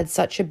she'd had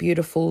such a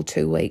beautiful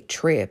 2-week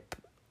trip,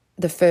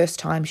 the first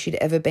time she'd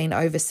ever been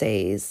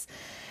overseas,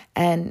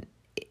 and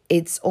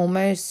it's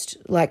almost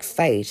like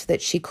fate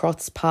that she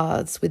crossed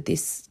paths with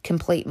this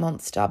complete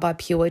monster by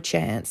pure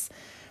chance,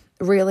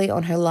 really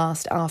on her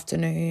last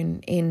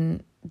afternoon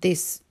in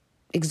this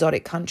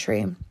exotic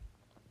country.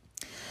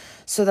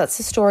 So that's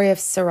the story of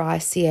Sarai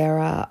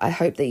Sierra. I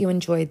hope that you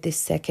enjoyed this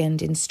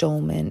second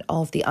installment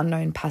of the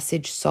Unknown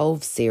Passage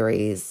Solved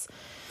series.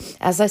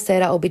 As I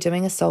said, I'll be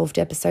doing a solved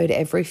episode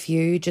every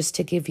few, just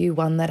to give you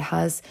one that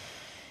has,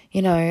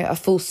 you know, a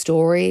full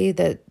story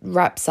that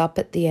wraps up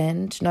at the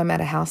end, no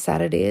matter how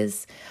sad it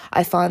is.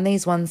 I find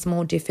these ones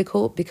more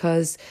difficult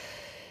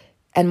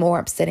and more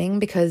upsetting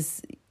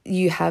because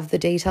you have the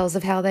details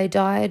of how they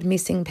died.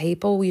 Missing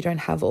people, you don't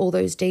have all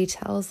those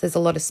details. There's a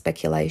lot of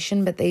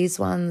speculation, but these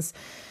ones,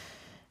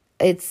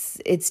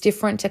 it's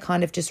different to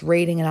kind of just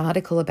reading an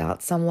article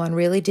about someone,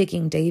 really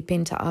digging deep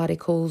into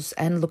articles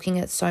and looking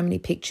at so many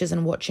pictures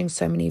and watching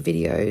so many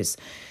videos.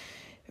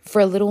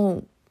 For a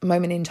little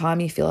moment in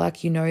time, you feel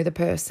like you know the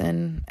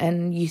person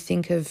and you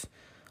think of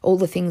all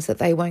the things that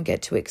they won't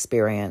get to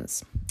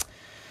experience.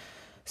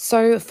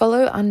 So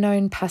follow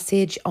Unknown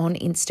Passage on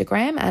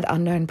Instagram at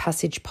Unknown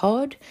Passage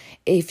Pod.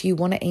 If you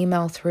want to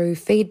email through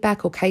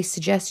feedback or case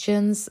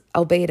suggestions,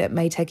 albeit it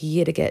may take a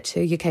year to get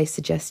to your case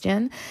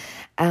suggestion,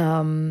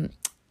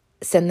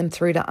 send them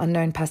through to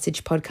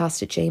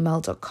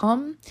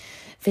unknownpassagepodcast@gmail.com.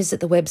 Visit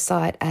the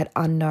website at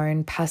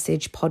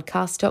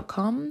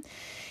unknownpassagepodcast.com.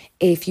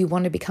 If you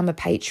want to become a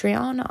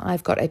Patreon,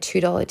 I've got a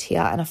 $2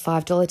 tier and a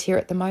 $5 tier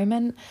at the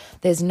moment.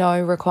 There's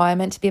no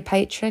requirement to be a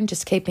patron.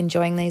 Just keep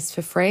enjoying these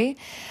for free.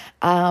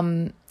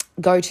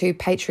 Go to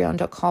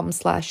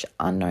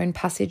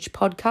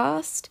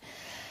patreon.com/unknownpassagepodcast.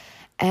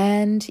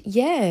 And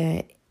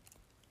yeah,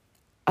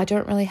 I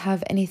don't really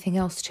have anything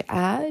else to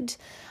add.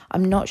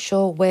 I'm not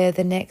sure where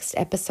the next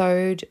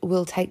episode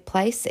will take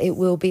place. It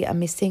will be a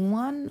missing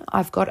one.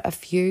 I've got a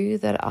few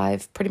that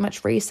I've pretty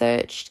much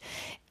researched.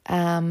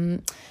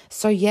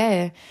 So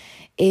yeah,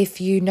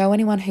 if you know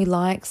anyone who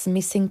likes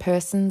missing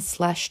persons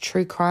 /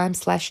 true crime /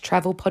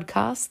 travel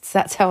podcasts,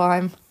 that's how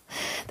I'm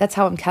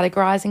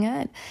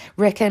categorizing it.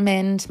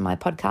 Recommend my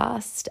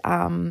podcast.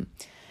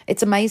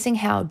 It's amazing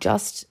how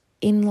just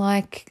in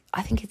I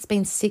think it's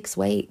been 6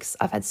 weeks,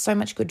 I've had so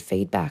much good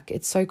feedback.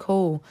 It's so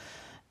cool.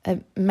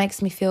 It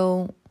makes me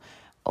feel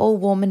all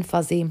warm and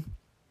fuzzy.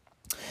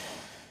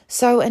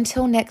 So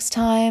until next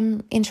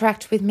time,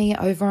 interact with me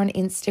over on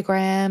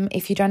Instagram.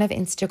 If you don't have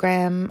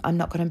Instagram, I'm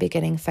not going to be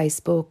getting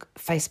Facebook.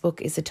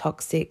 Facebook is a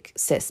toxic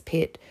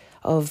cesspit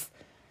of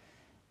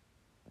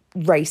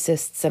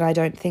racists, and I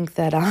don't think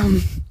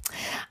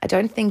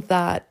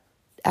that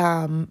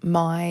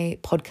my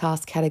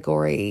podcast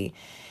category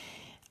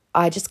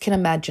I just can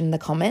imagine the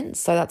comments.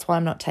 So that's why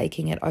I'm not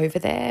taking it over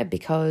there,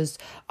 because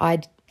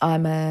I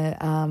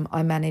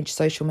manage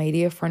social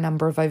media for a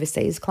number of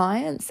overseas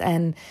clients,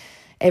 and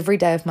every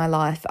day of my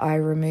life I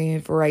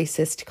remove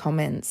racist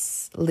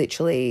comments,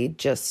 literally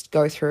just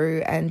go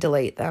through and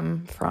delete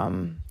them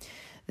from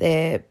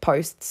their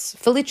posts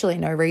for literally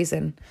no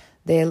reason.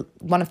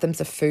 One of them's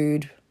a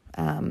food.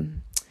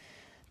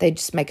 They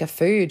just make a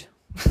food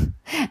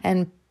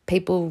and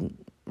people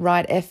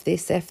write F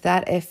this, F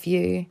that, F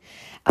you.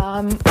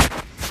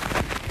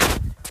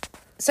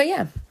 So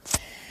yeah.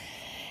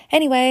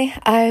 Anyway,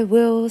 I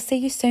will see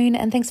you soon,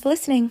 and thanks for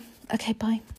listening. Okay, bye.